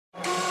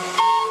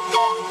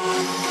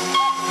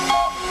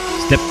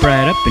Step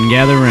right up and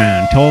gather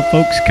round. Tall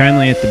folks,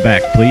 kindly at the back,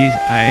 please.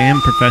 I am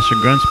Professor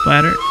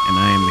Gruntsplatter, and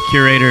I am the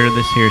curator of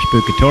this here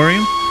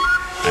Spookatorium.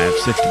 I have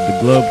sifted the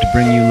globe to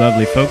bring you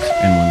lovely folks,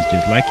 and ones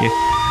just like you,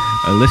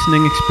 a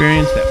listening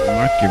experience that will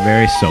mark your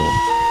very soul.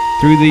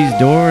 Through these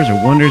doors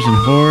are wonders and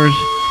horrors,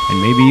 and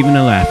maybe even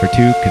a laugh or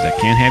two, because I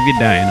can't have you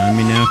dying on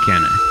me now,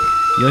 can I?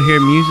 You'll hear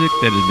music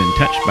that has been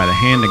touched by the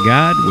hand of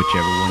God,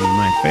 whichever one you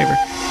might favor,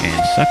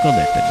 and suckled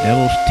at the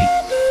devil's teeth.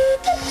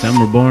 Some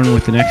were born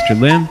with an extra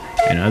limb,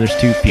 and others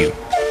too few.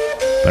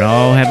 But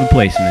all have a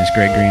place in this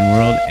great green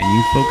world, and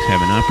you folks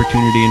have an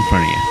opportunity in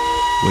front of you.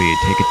 Will you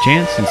take a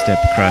chance and step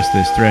across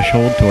this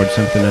threshold towards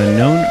something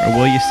unknown, or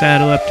will you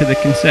saddle up to the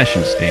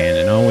concession stand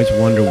and always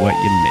wonder what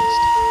you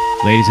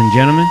missed? Ladies and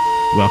gentlemen,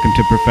 welcome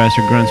to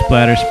Professor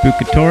Grunsplatter's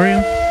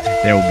Spookatorium.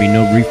 There will be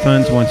no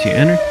refunds once you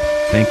enter.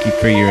 Thank you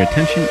for your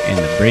attention, and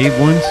the brave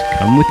ones,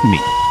 come with me.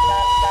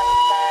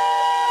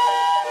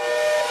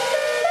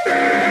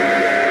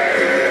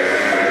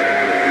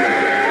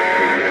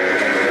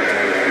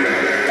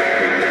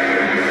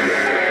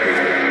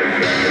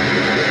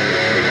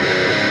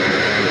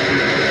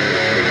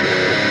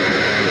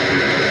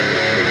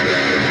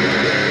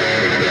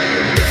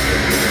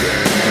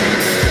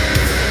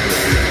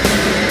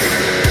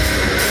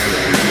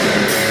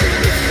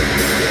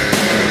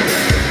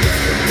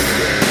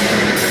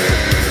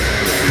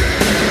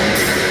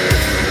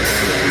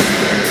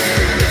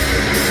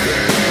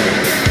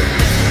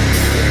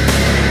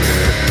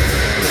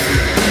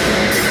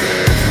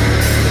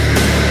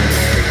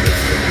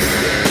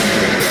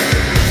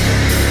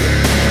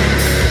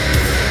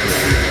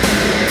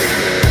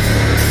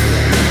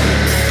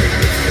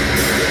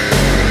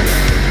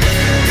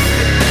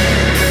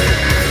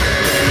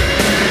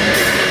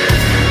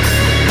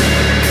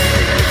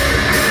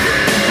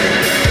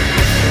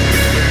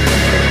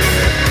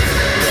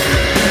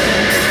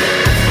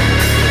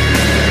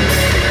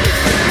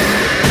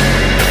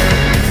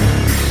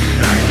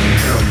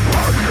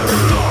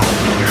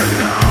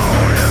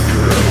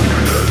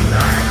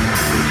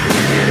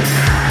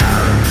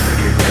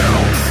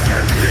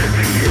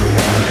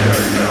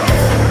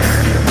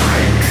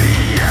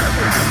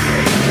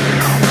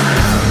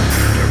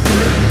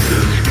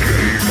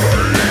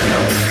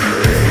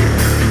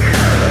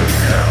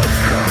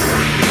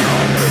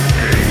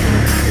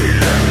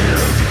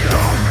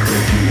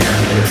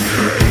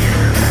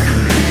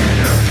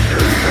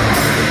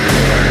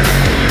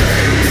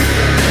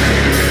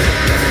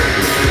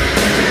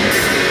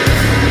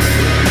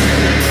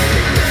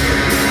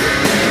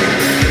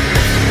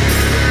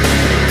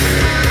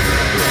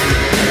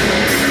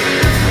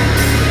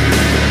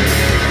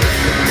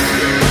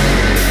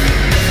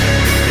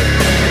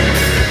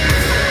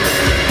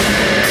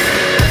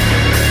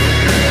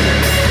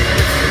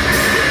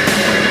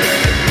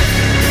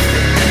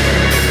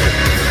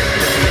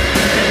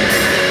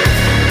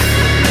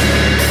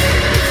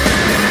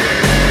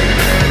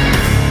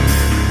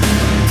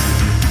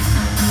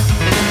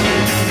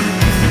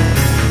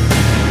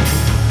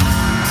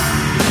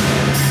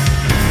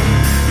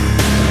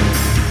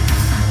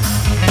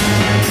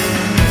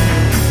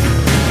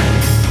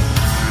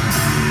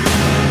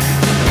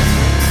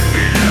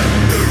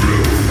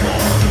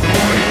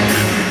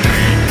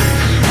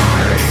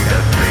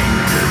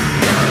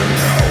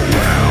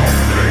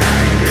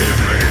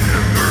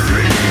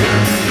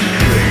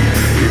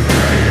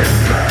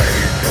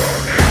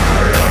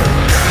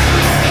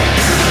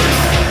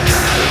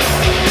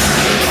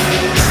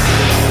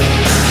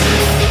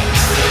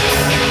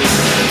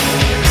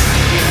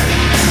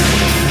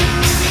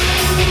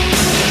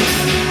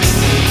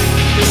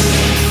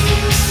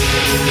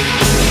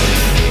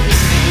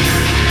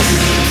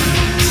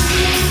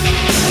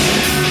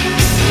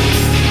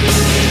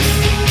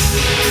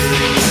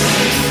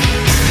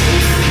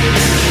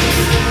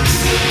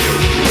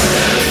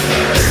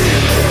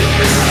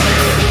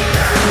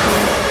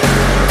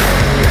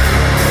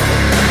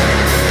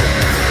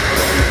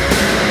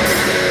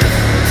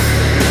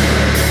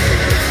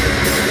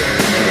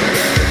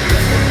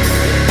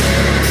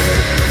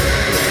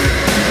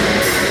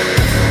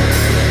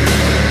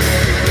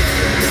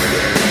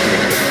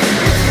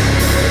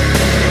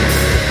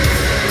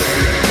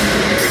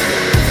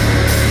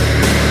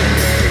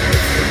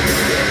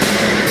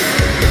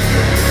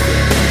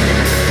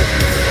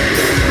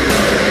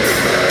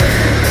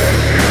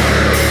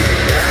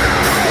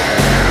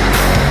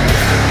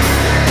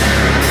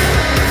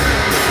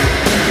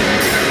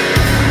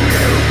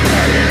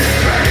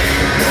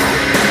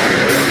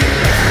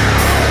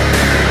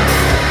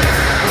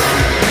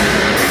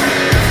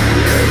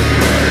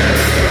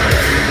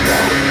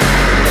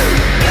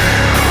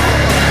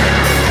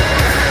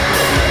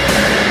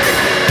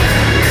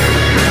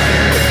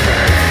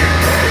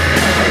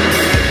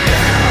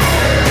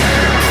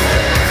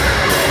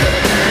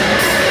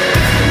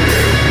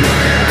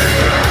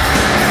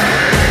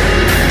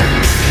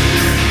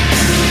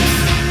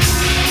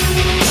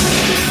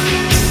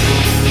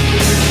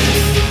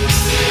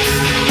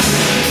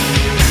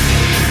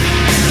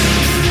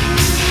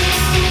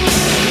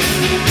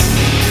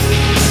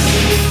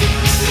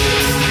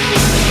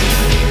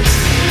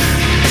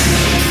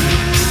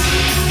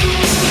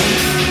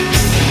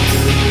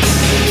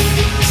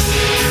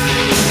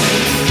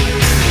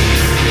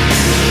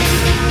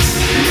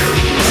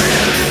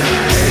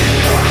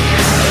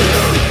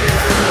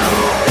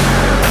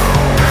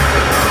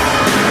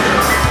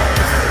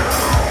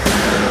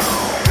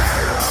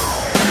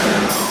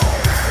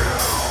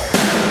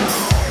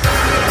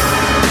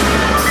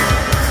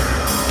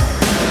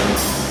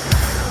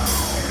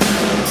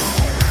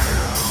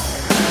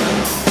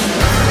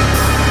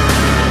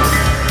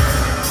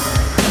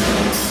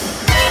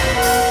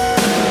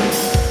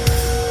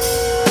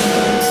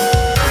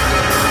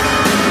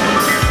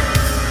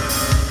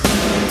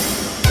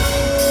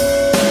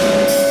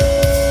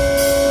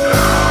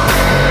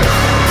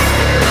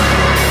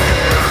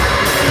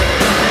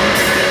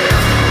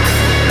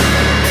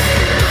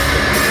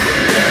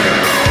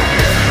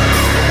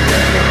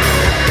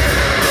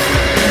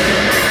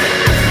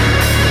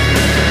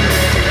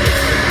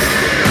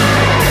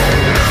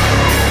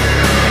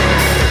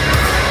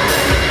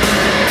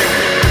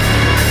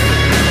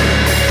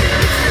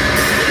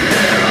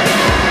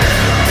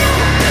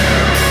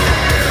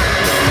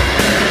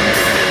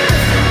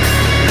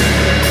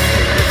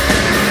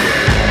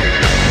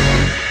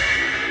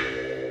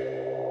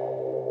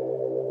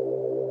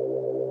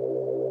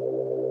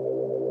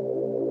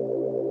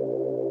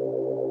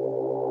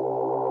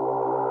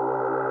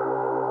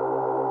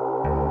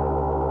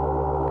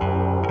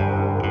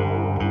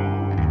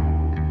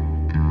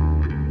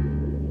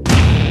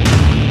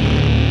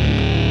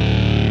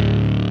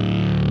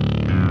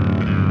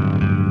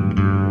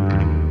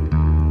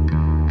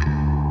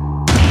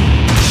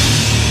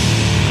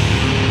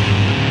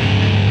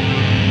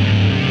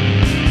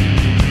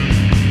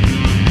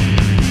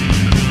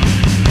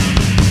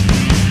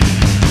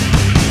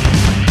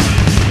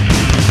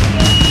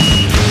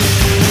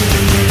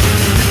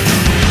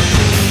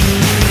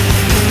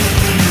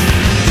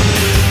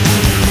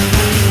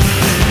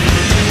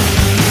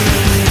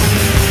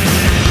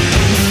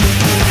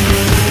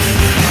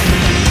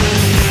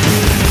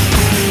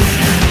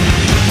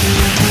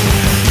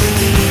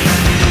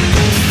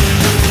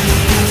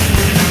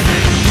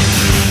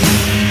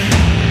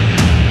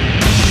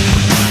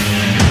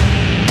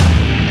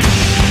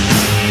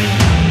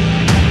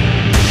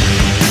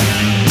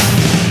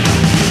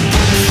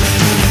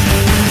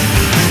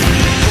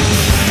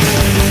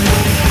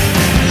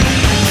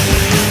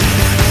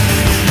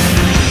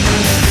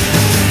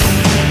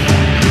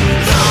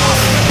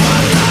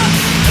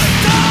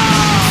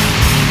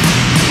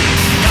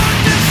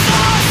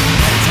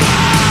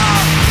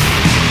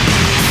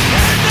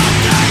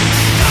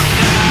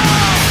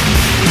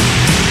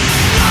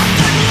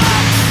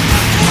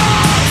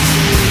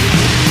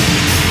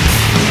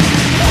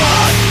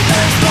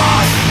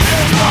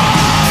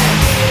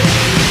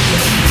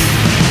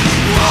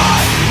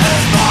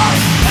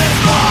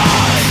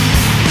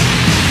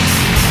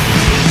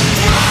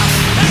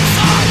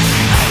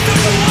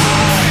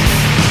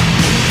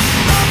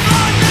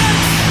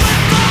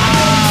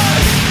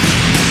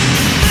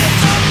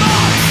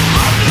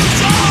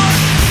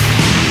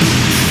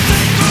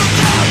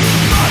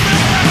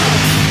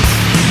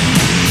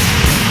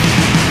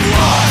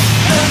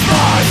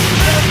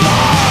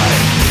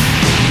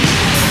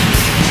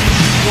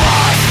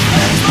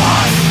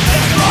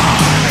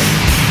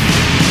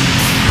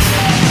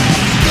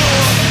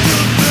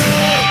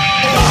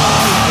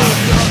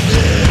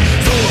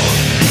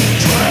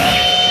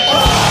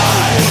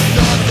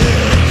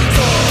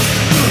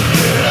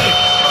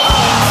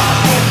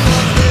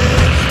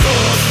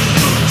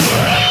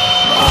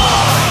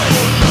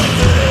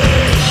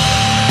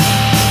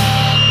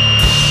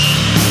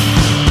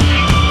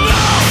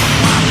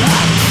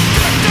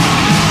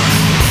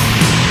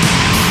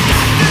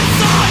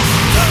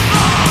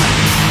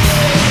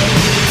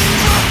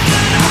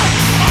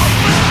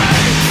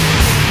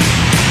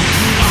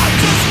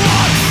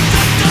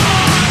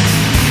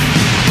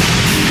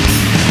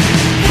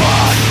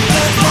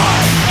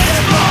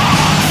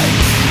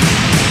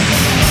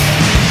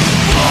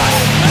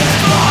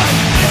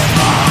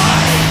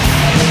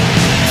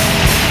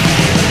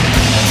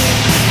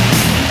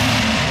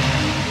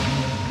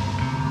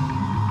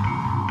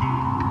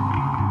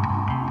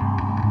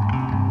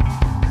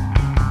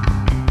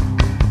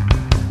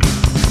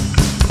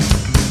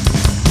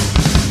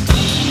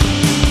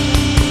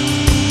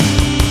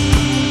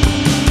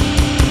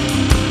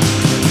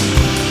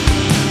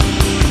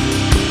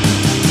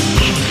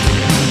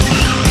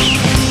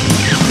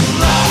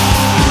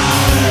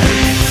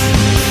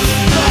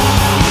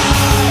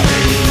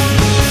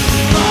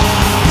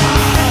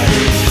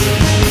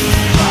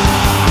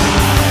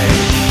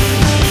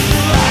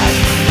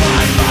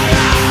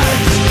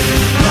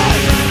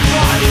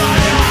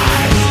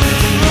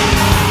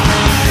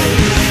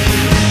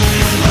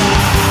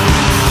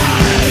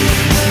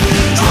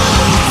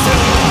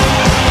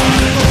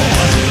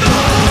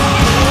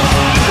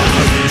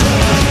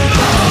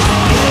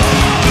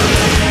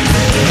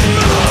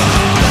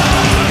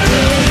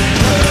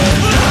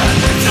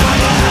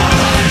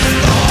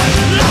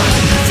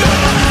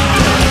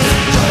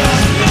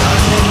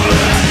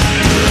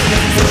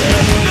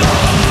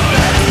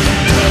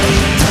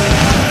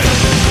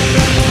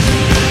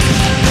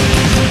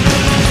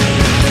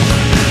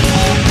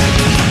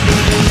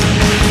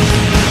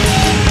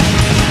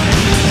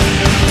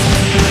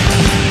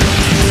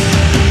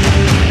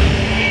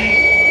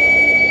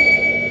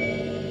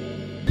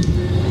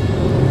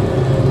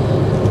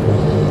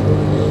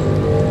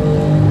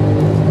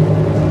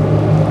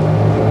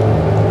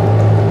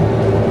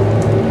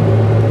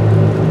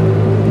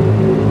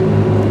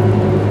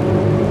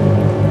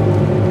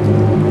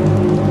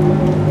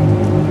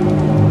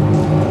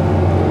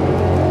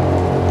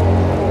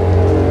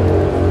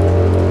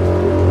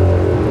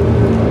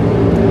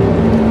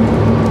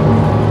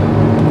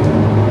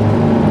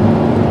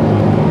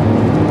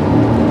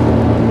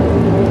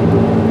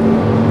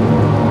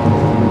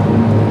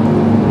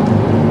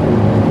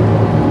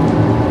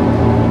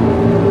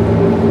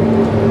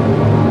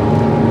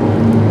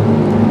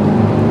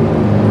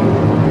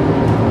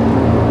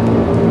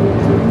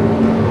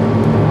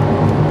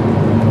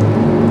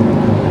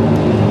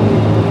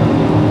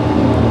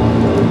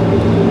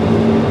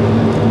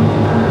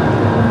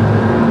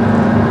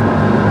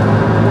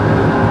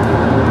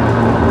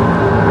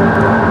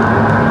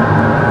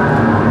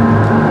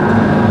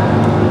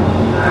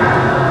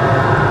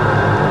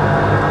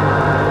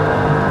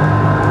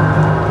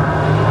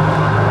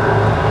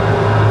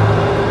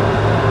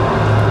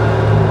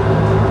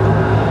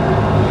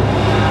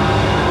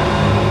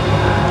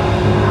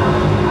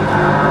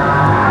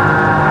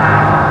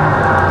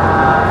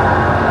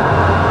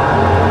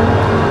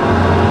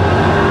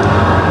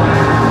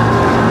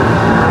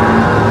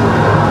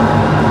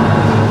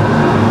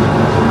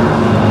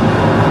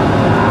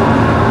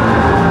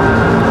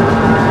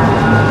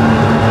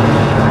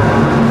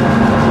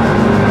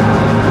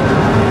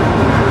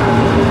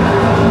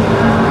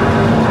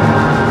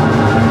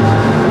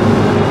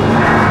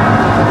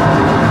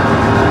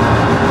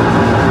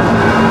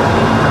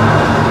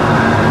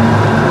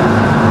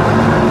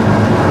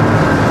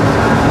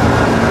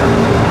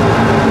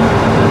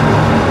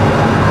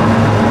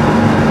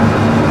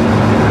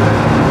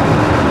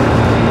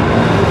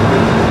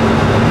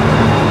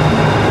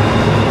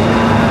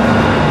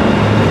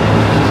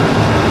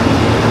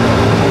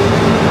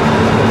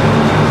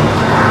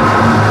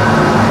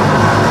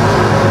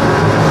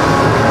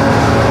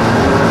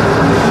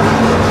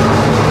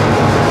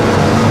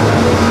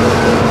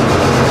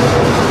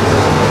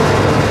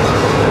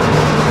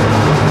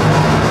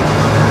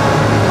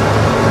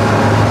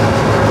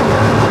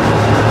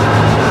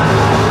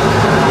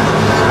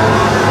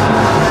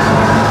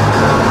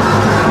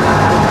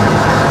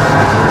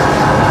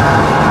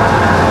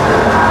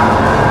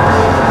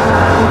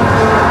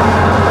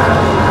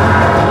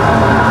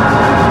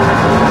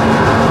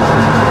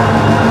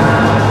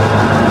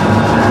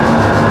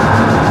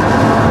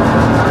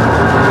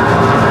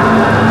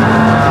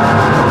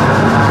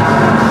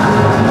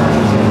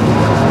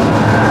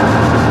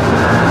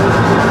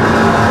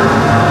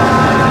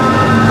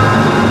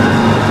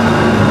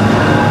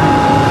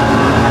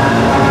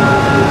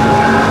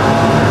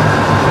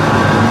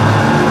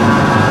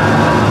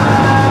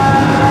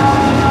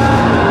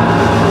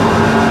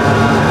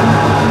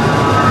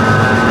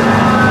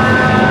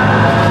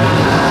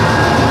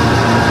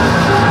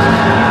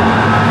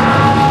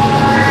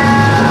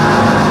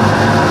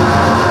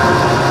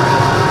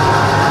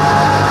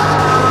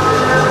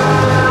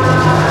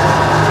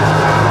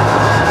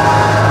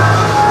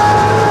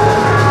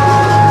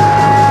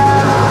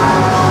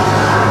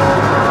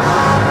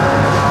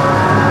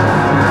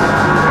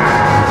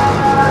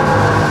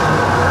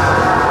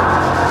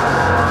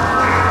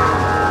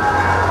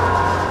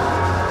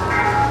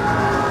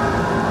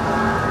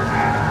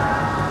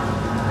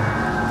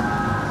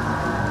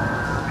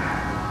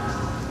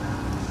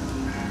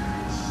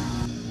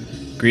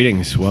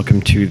 Greetings.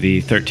 Welcome to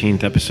the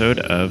 13th episode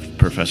of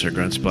Professor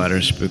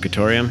Gruntsplatter's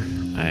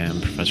Spookatorium. I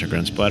am Professor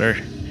Gruntsplatter,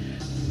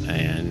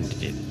 and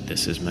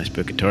this is my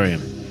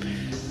Spookatorium.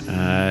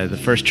 The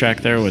first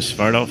track there was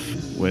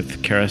Swartalf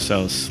with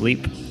Carousel's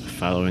Sleep.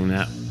 Following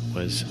that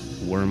was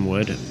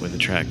Wormwood with a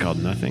track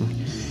called Nothing.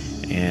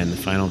 And the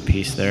final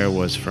piece there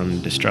was from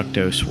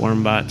Destructo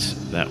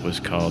Swarmbots. That was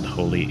called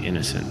Holy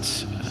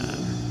Innocence.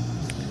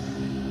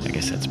 I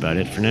guess that's about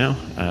it for now.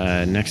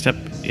 Next up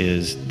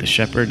is The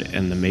Shepherd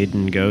and the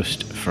Maiden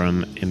Ghost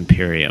from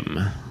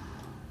Empyrium.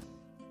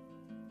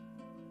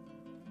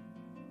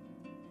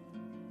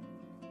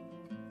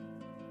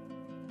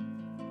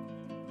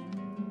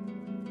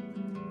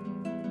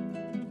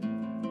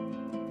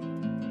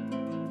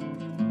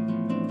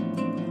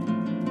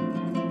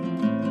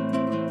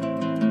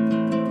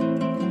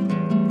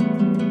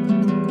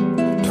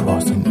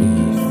 Twas an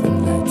eve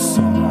in late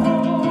summer,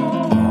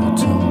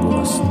 autumn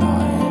was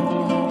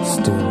nigh,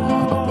 still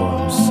a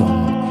warm sun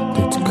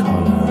did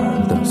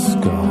colour the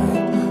sky,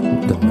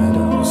 the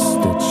meadows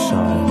did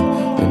shine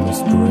in a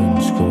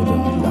strange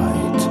golden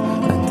light,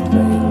 and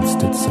veils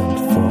did send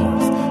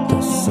forth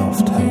the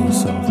soft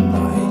haze of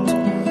night,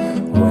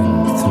 when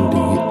through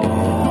the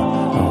air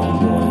a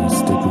voice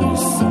did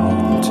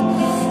resound,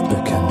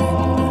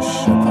 beckoning the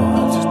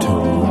shepherd to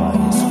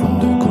rise from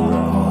the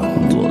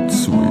ground. What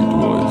sweet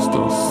voice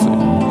does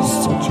sing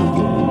such a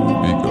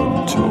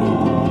woe-begone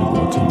tone?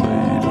 What a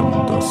maiden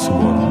does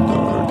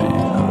wander the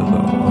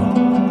heather alone?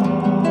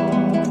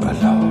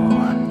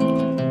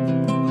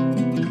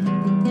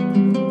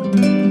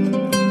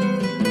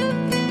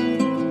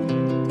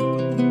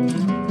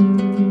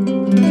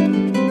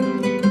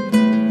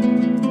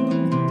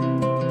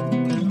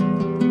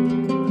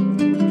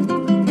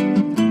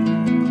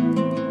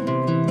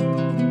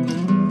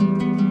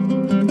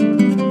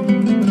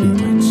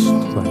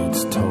 Bewitched by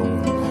its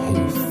tone,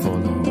 he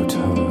followed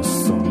her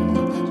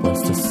song,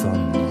 whilst the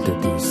sun did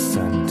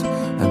descend,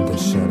 and the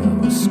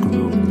shadows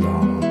grew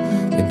long.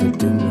 In the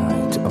dim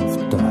light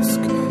of dusk,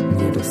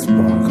 near the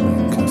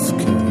sparkling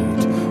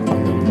cascade,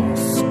 on a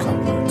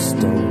moss-covered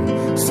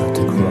stone, sat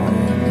a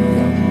crying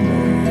young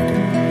maid.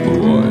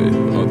 Why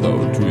art thou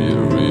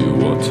dreary?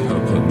 What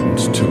happened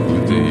to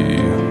thee?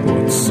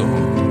 What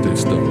song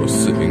didst thou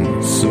sing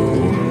so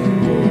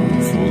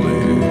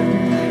woefully?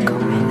 Go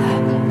hither,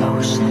 O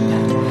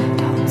shepherd,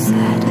 don't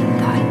sadden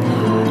thine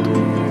heart.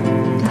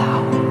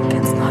 Thou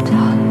canst not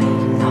help me,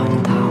 not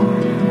thou,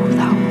 who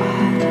thou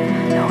art.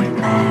 An old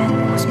man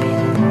was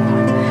being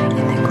born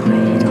in a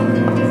cradle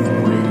of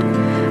wood,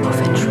 of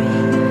a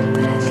tree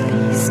that at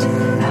least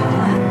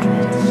 100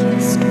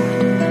 years stood.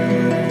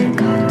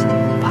 Cut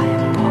by a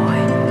boy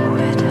who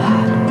at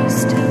heart was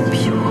still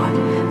pure,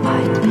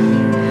 might be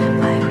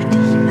my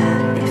redeemer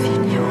if he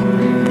knew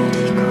that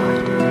he could.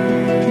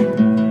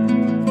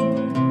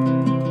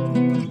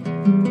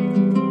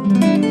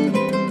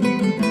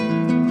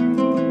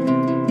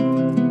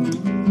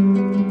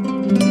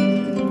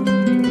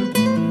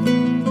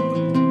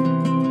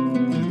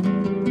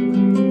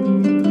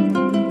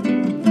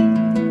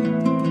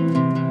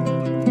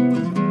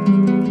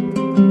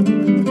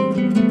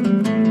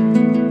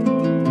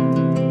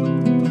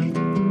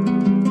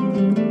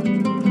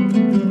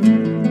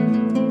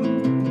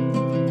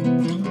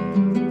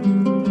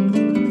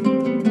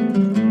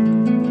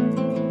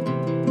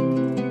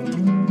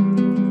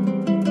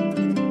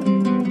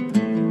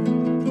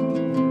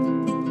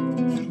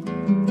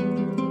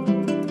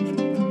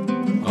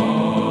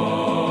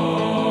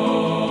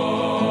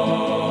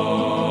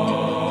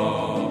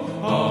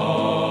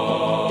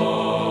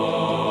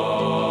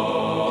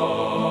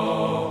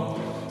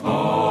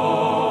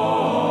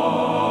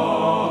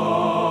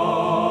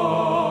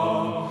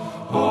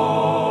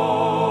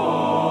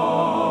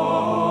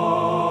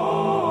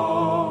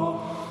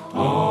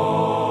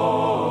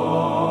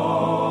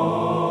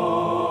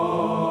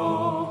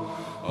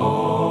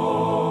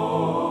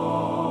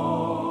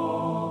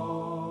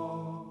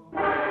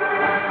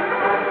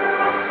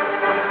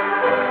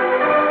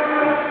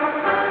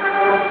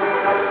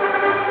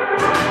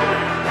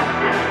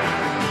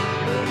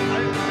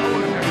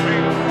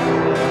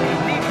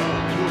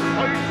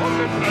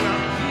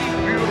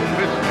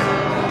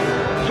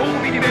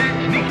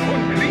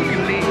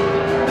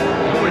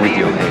 With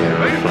your hair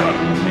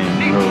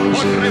flaming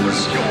roses,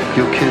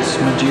 your kiss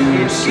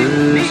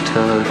Medusa's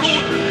touch,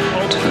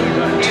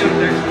 turn to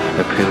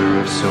a pillar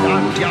of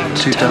salt.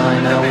 To die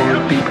now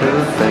would be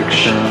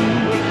perfection.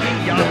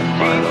 Then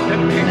my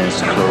loneliness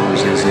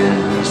closes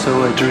in, so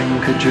I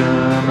drink a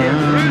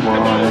German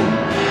wine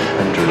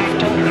and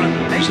drift in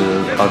dreams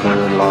of other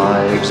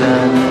lives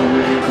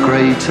and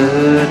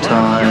greater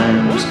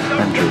times,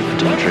 and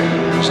drift in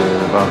dreams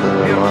of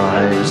other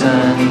lives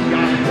and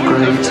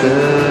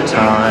greater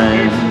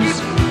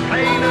times.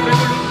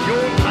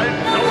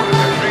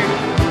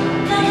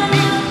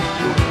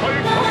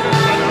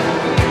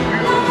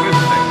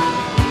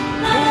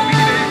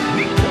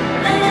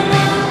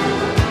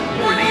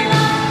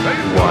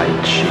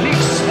 White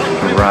sheets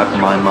wrap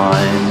my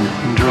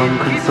mind,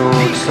 drunken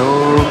thoughts of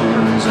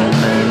wounds and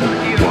men.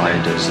 Why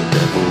does the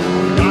devil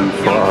leave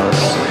for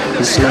us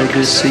This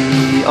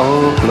legacy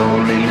of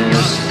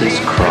loneliness, this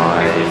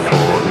cry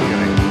for you,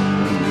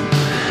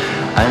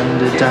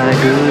 and a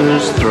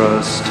dagger's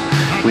thrust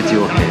with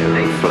your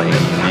hair aflame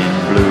in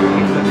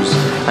blooms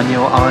and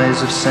your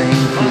eyes of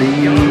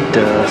saintly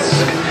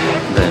dusk.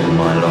 Then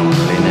my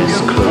loneliness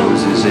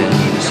closes in,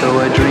 so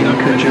I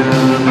drink a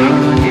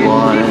German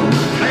wine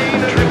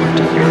and drift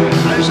in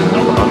dreams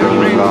of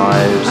other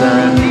lives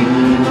and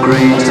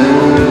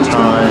greater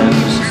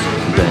times.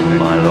 Then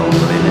my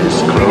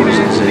loneliness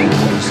closes in,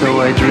 so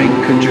I drink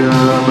a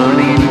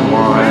German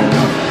wine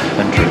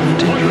and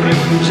drift in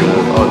dreams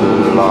of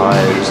other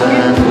lives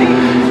and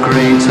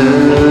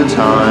greater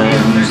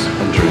times.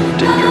 And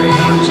drift in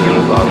dreams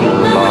of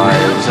other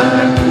lives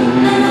and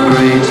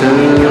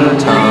greater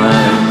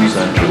times.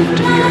 And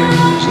drift in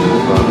dreams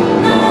of other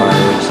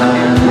lives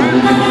and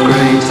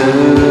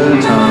greater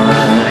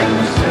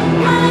times.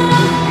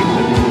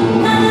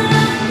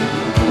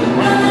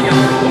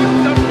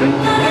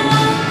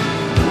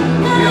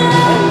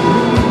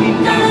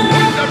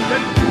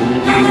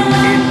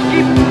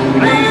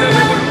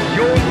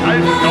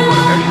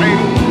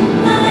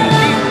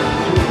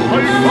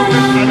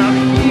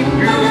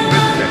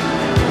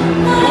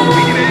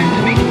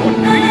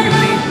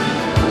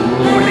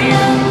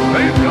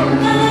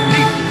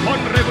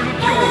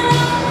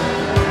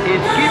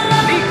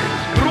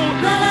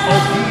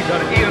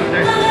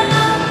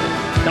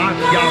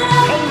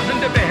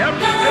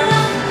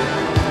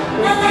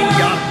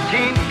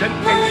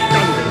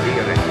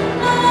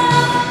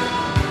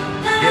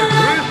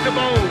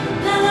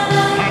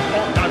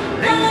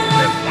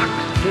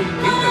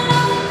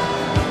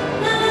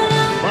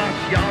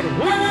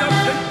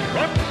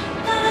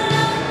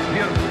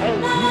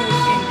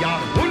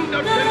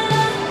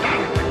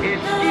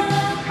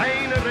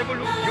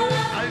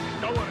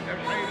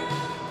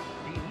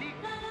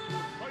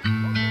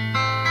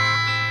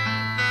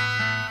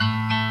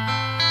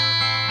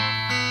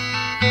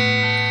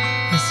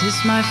 This is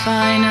my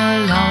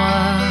final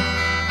hour,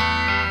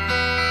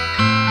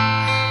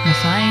 my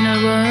final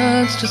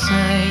words to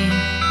say.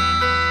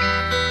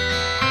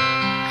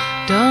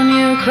 Don't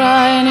you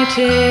cry any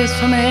tears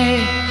for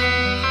me,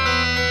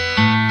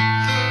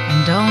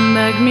 and don't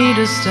beg me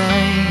to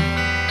stay.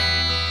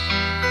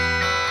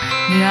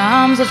 The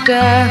arms of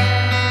death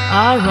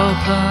are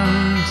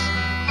opened,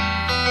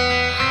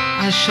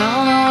 I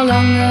shall no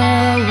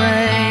longer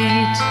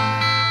wait.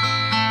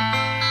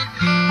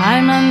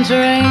 I'm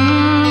entering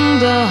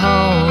the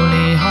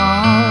holy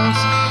halls,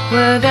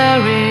 where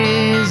there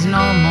is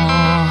no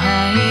more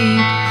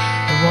hate.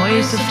 The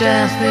voice of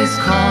death is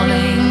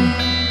calling,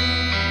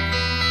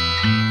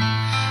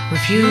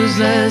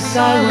 refuseless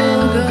I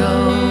will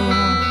go.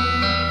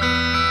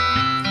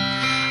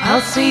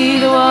 I'll see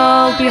the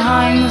world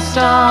behind the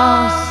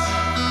stars,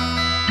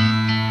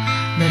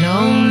 that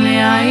only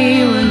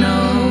I will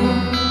know.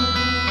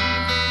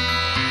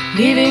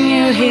 Leaving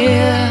you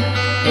here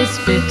is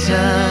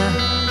bitter,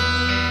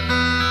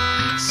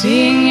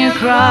 seeing you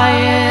cry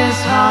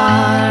is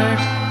hard,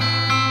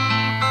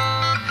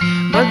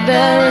 but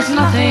there is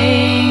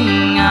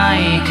nothing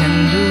I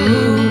can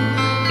do.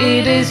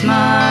 It is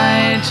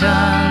my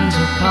turn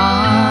to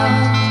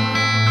part.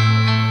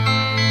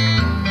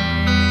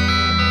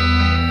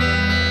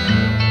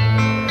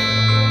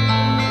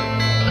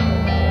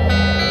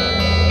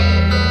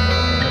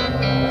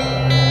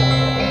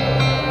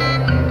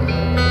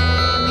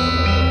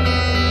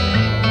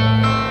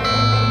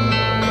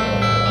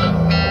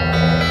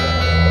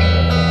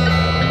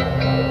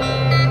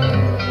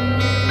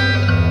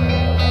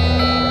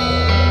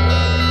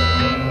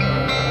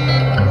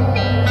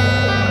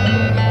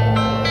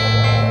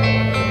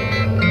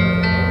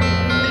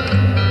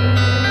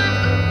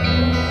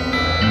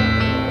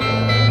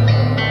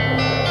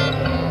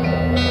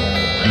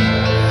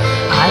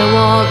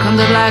 On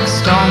the black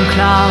storm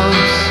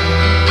clouds,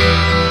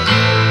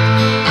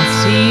 I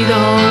see the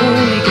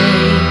holy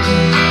gate.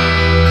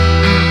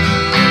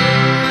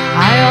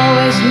 I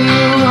always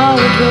knew how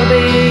it will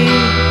be,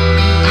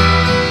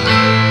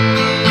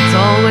 it's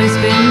always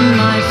been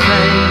my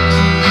fate.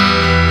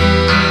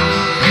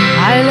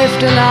 I lived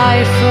a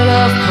life full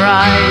of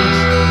pride,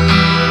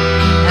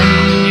 and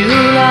new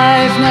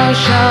life now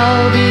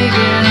shall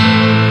begin.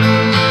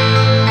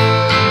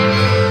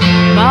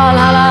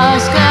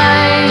 Valhalla's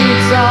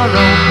gates are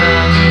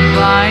open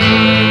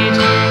wide,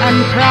 and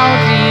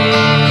proudly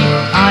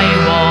I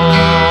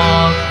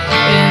walk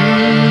in.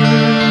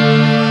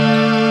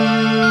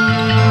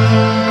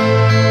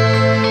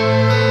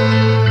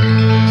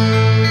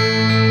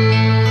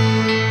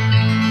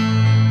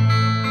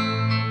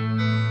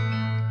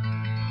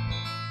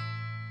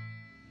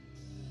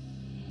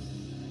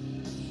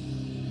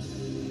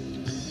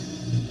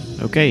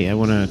 Okay, I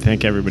want to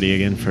thank everybody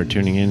again for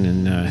tuning in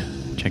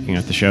and checking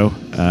out the show.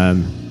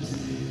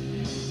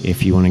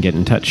 If you want to get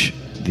in touch,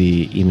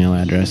 the email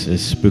address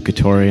is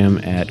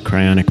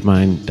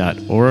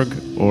spookatorium@cryonicmind.org,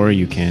 or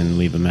you can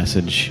leave a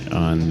message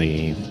on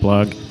the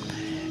blog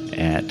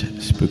at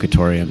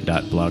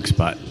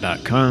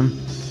spookatorium.blogspot.com.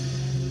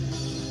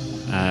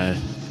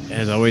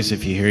 As always,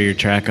 if you hear your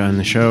track on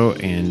the show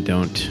and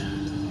don't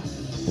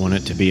want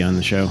it to be on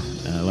the show,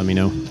 let me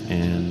know,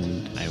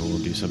 and I will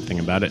do something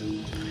about it.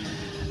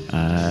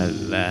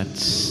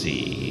 Let's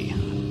see.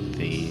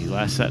 The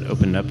last set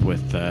opened up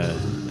with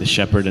The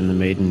Shepherd and the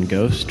Maiden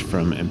Ghost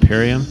from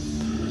Empyrium.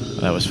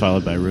 That was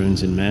followed by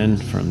Runes and Men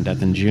from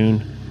Death in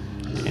June.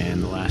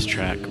 And the last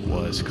track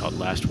was called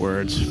Last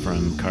Words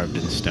from Carved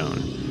in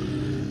Stone.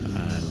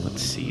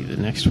 Let's see. The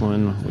next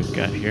one we've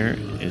got here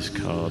is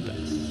called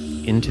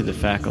Into the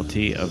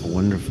Faculty of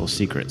Wonderful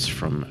Secrets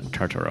from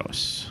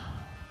Tartaros.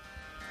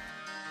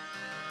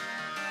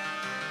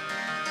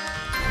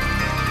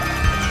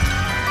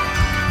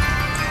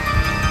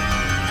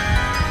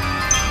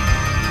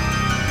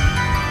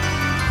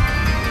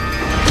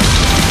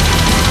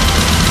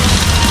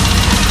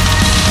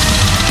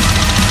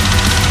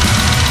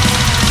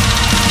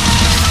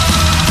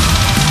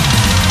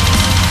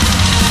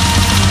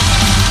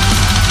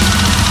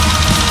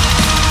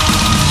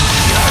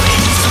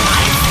 Into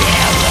my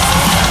fear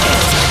world,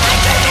 into my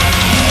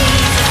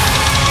belief.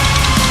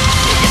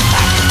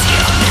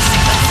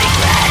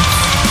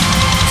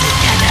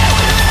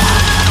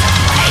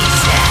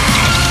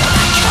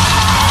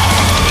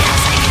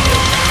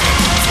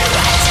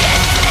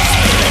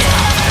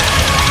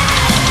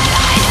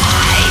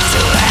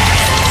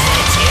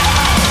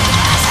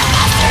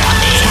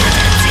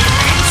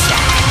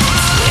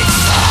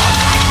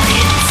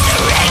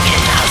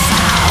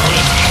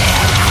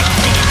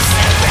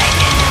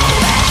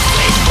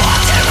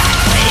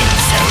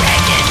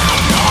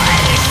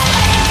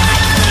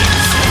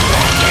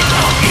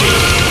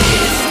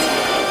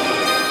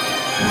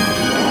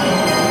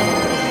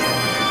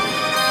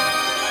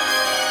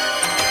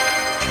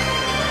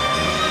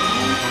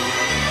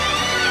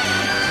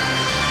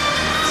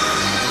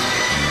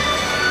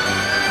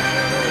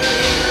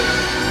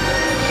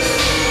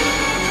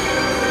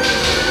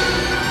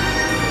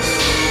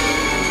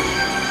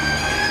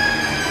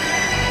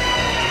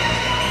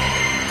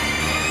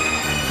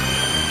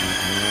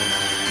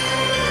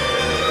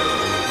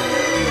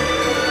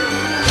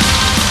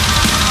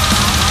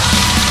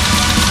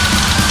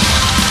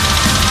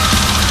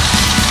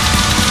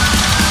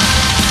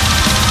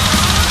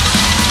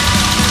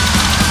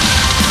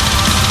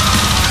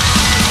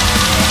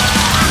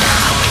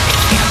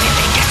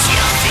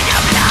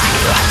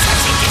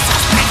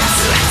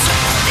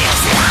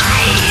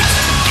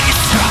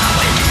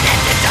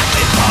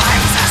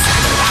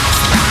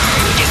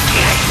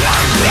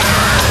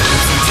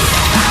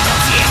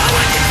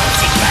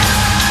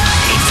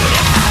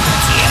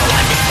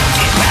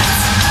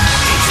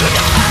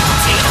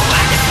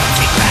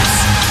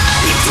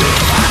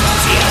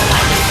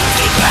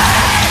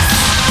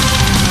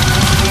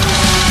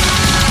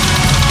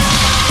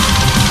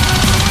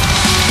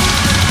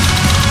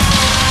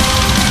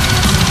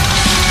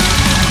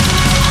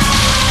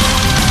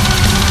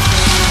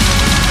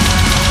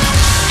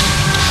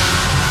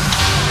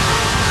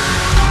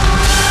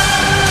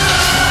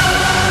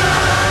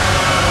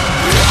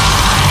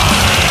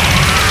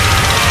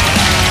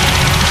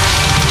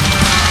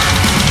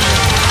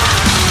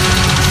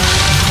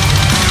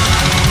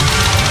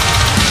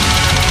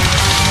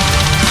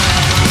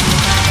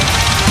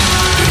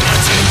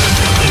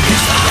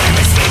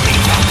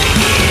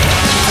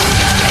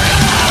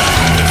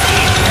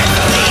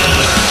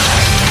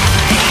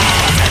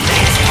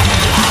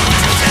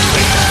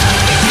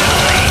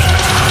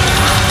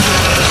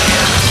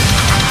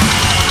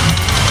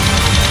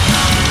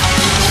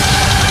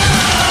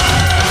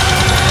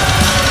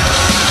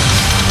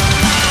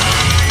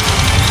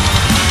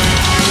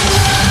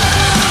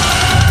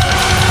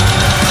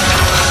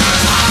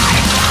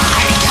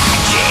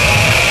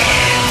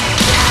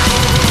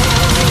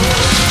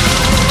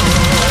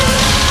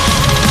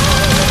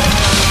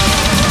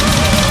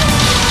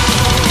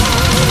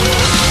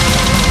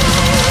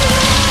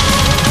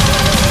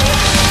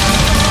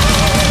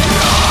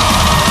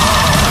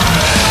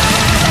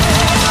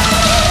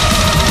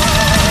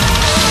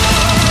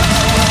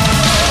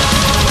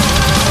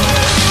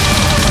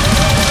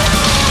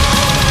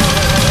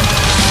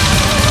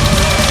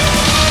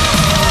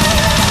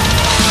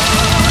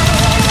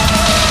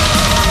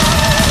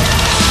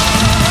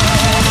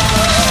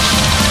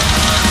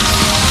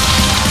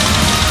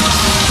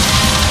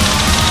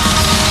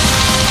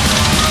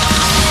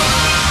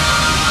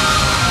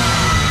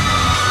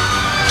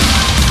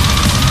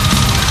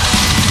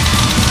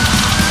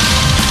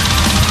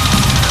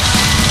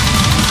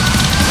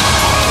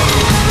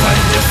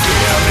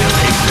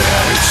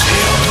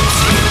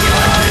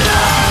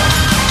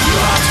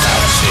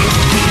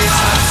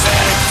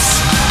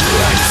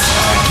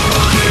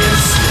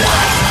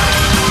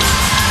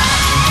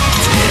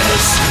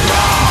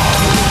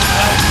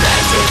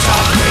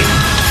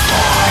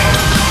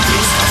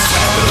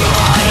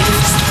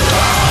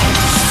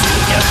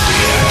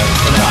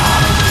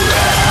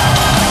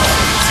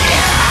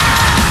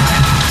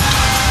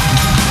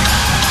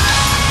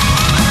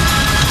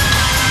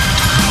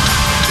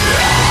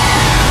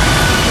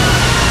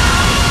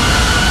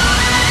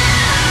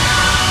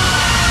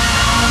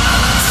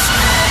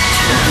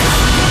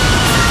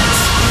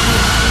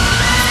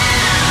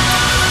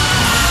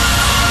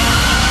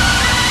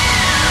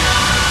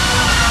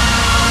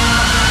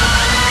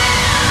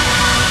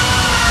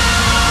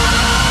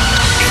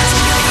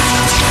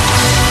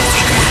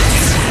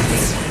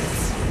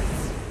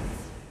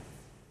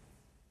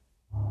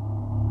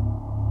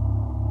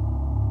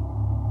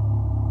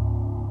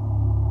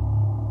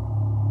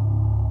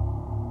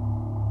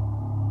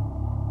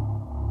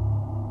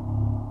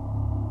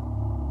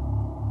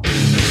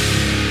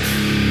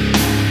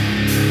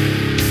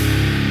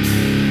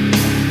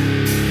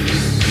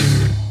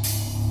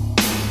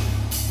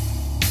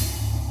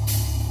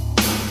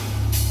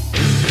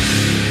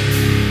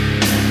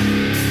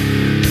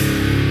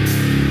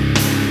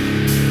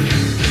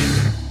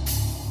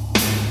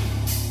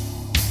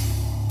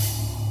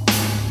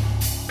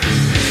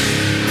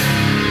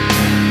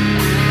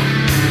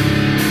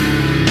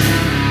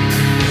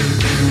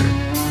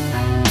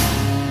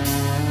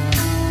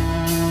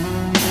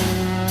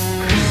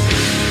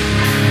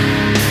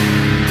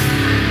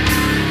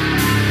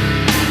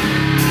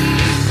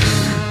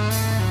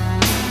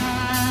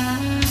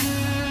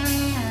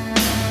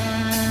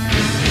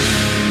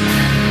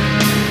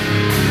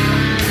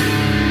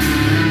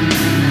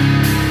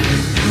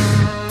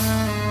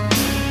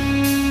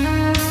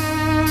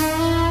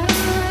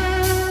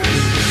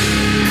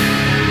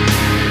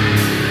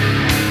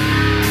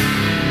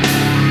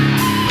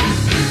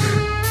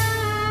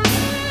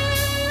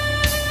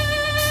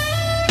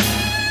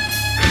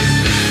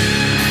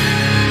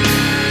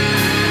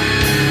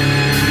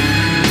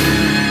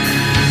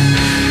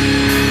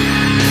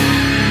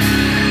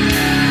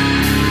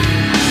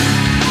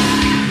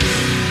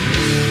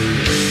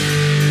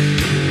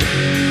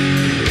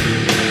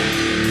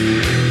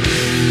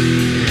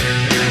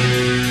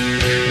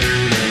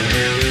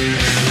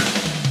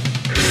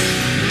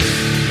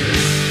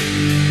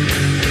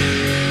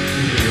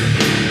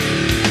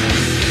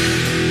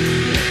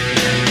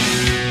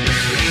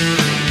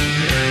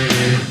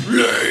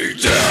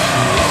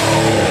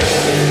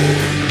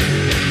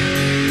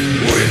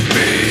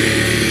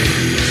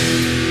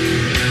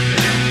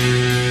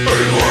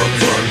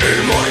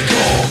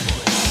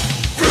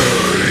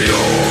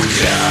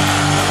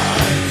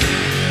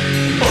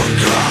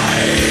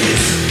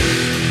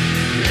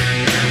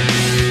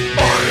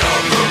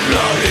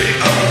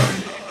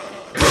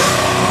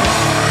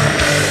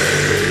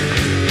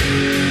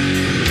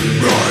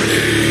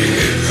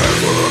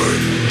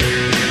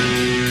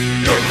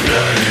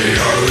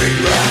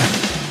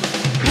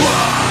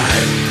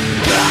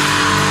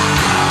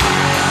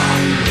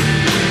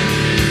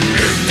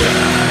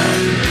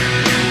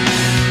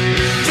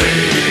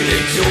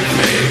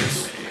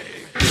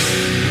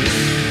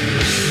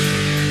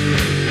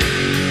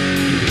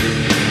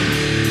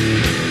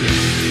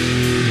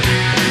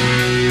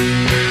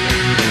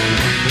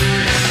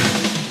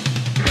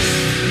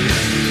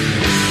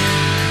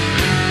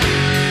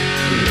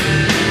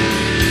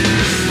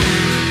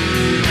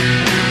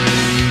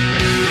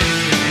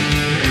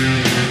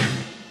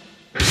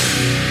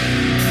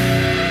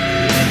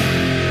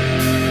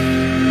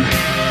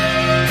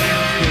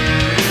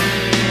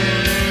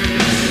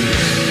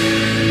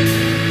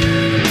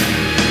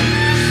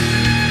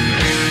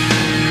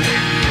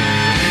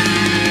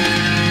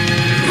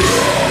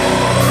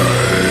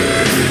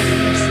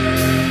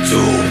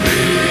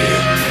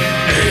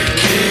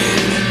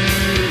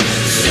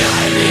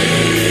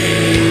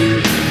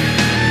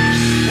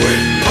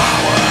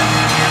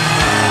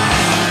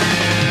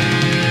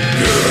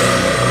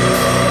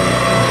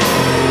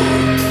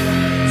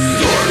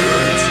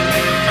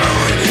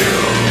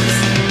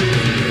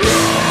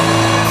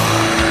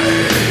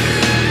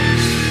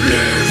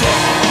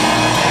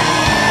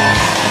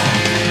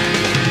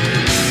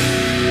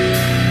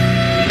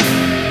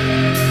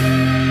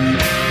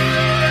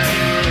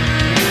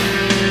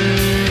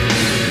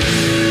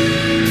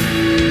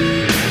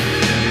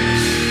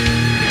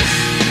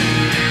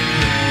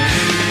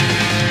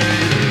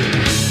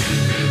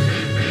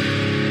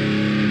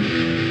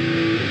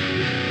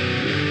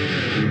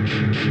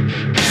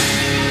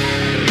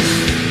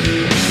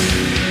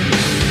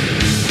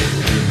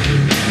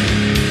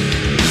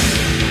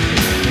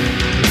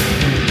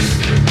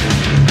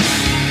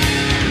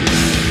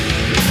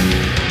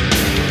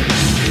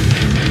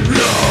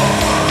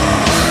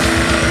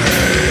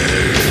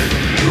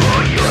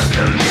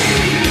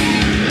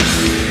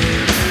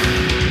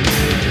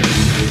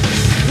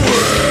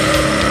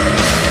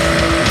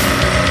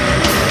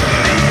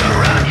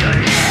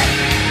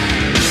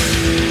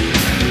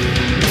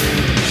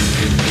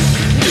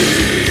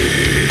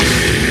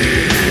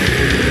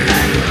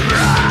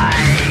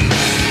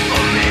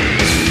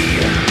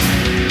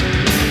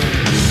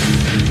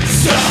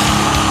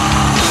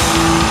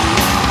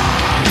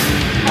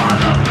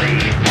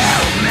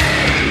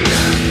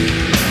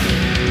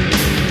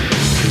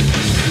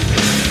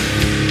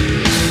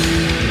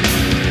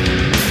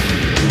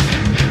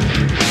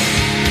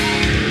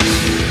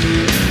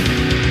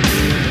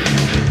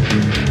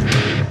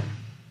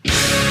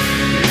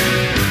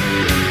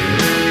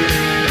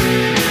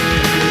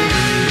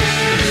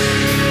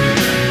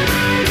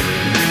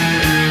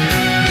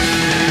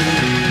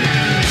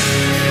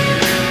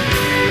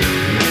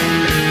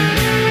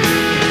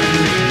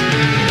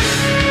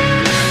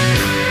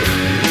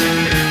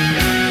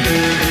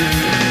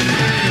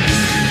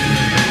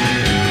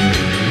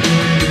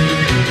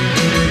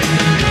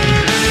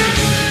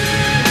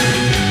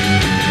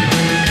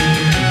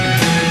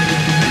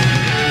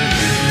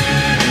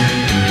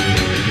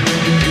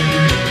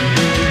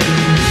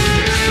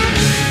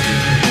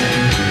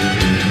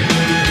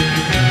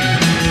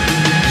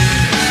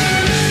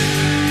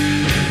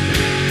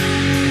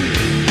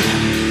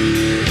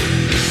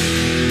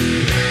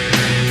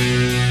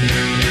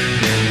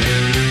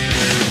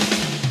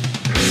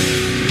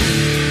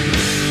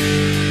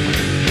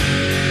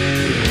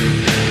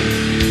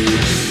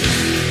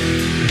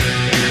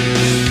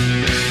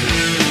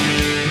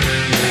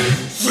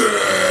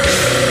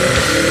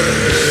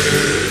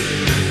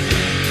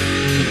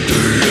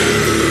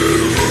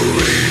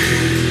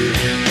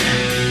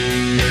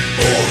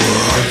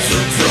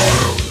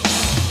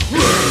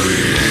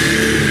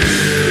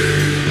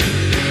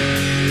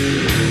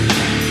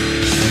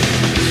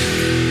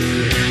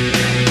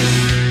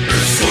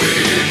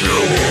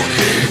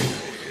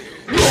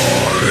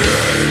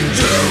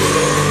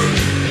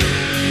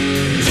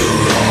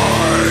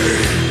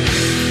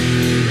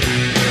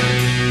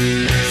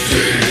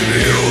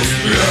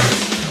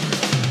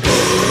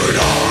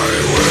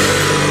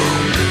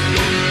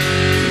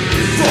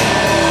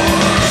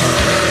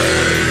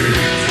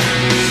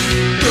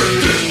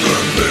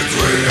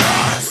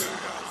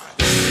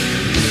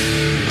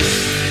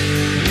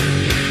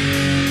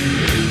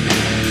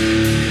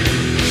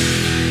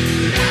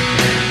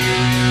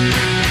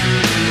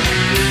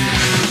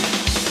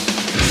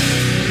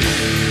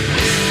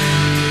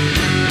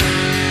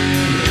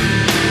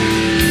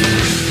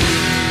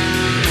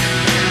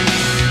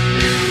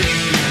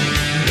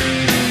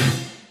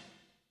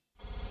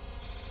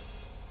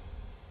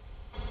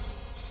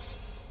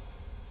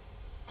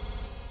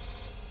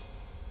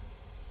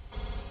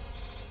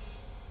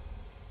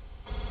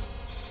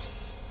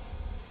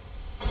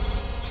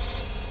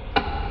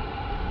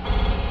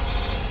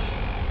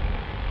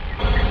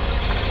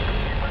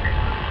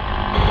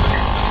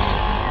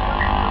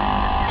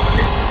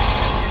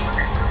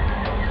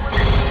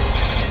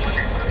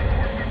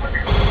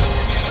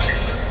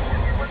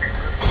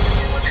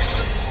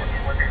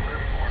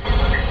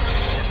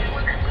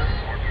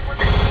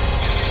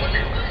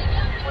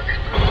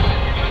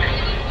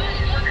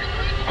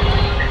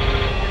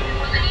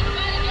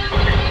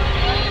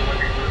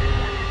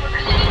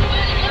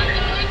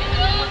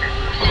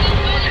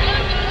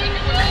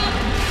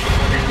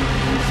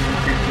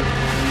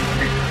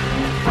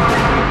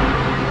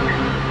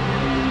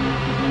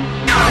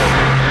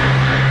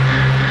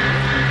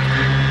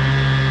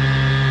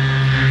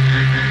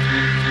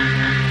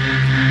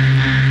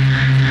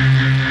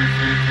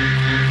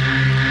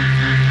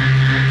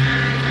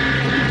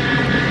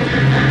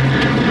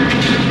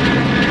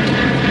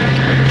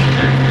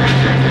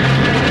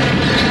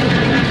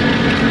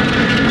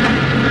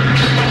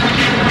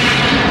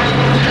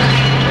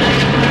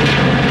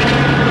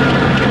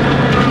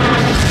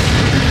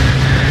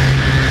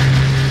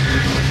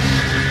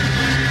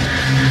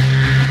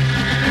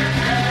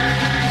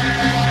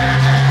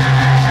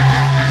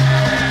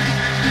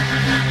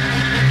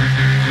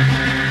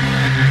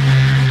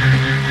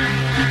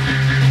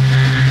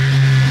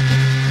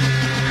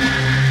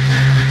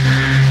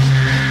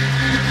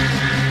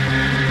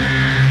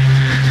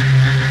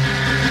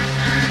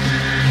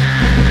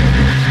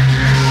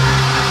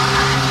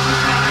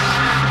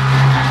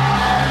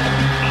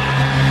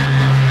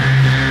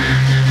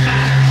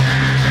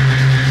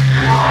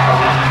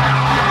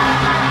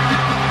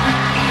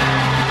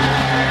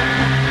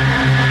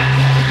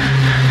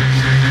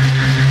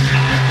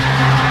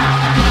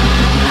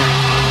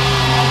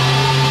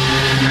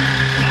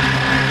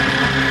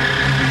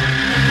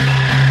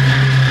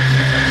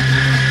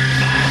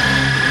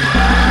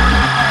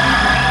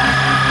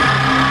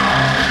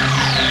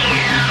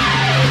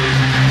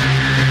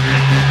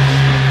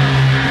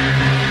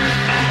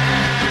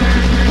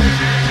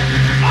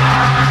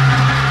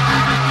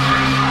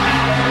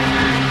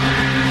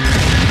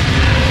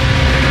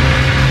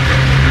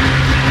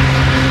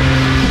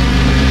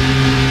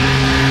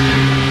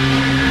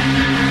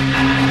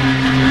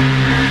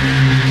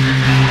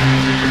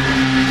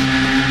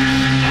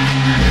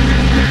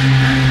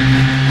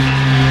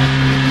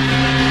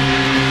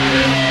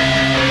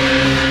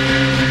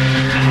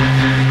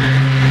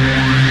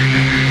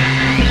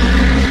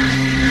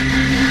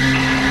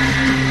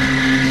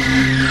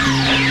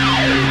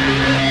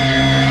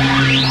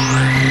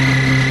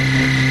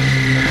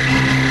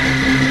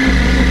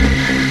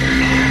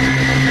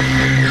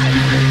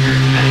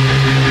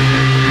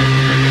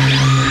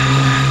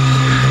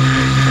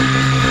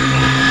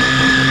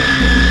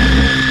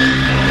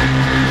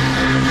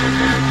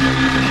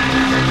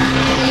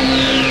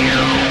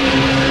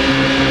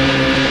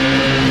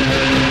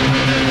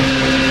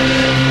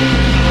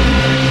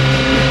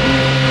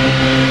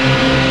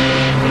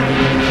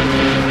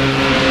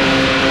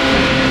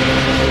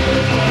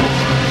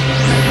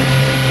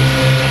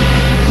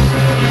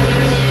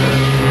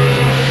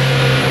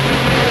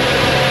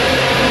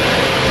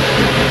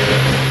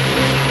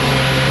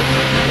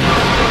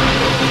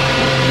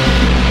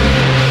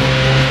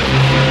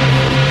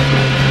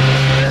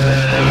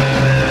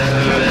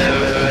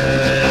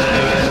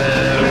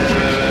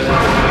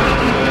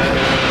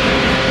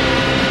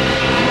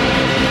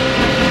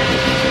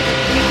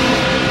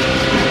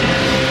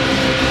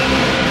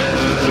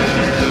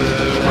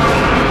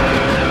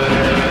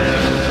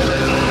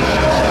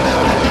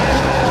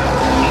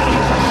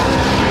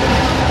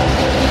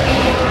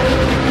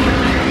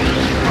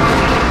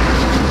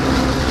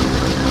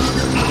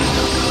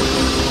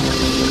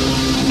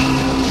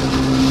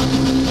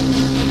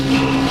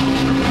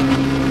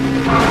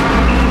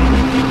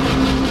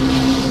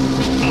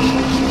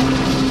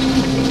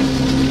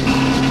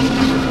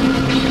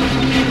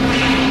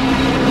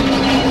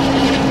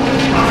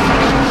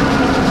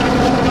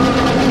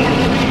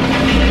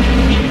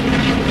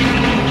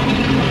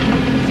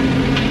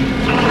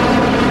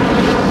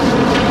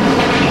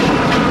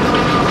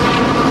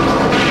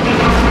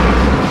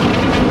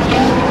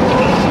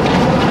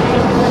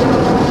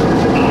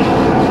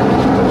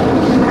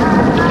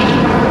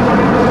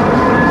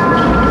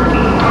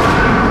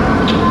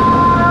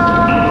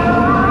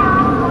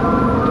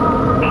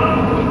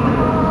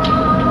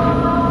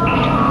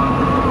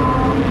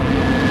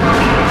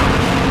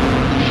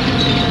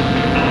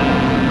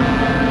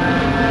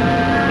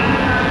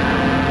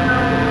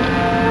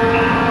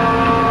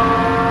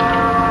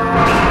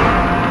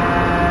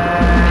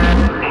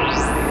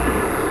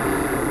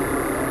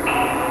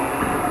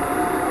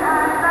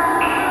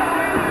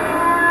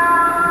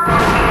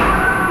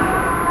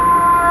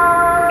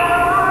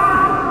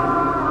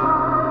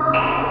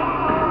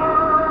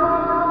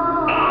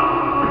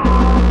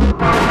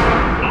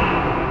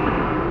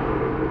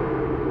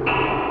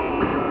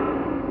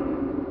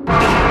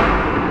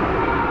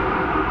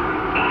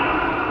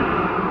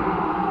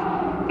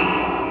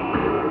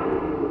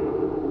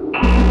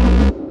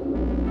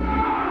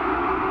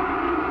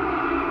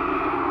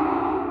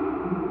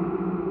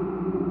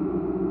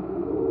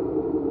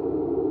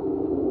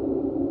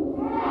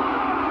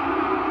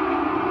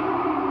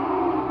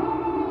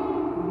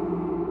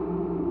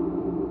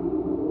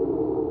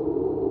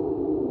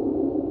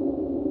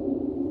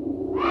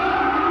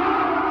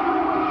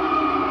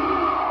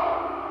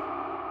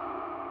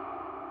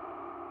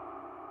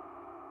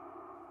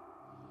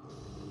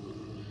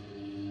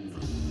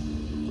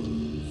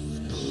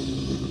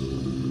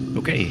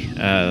 Okay,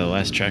 the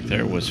last track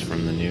there was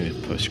from the new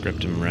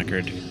Scriptvm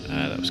record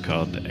that was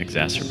called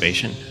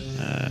Exacerbation.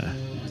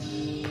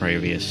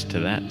 Previous to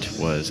that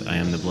was I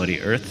Am the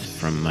Bloody Earth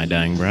from My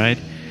Dying Bride,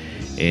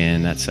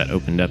 and that set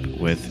opened up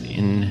with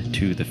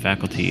Into the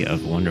Faculty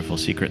of Wonderful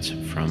Secrets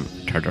from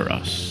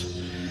Tartaros.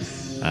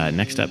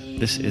 Next up,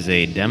 this is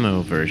a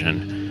demo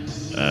version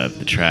of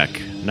the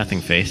track Nothing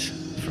Face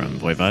from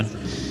Voivod.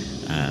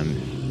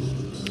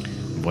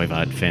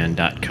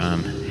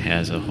 Voivodfan.com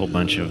has a whole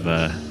bunch of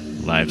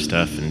live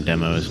stuff and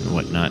demos and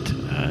whatnot.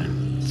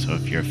 So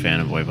if you're a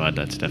fan of Voivod,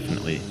 that's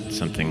definitely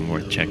something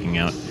worth checking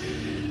out.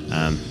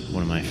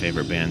 One of my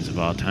favorite bands of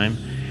all time.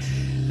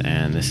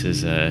 And this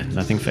is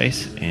Nothing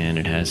Face, and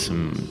it has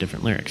some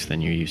different lyrics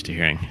than you're used to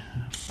hearing.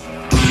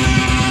 Smile of you.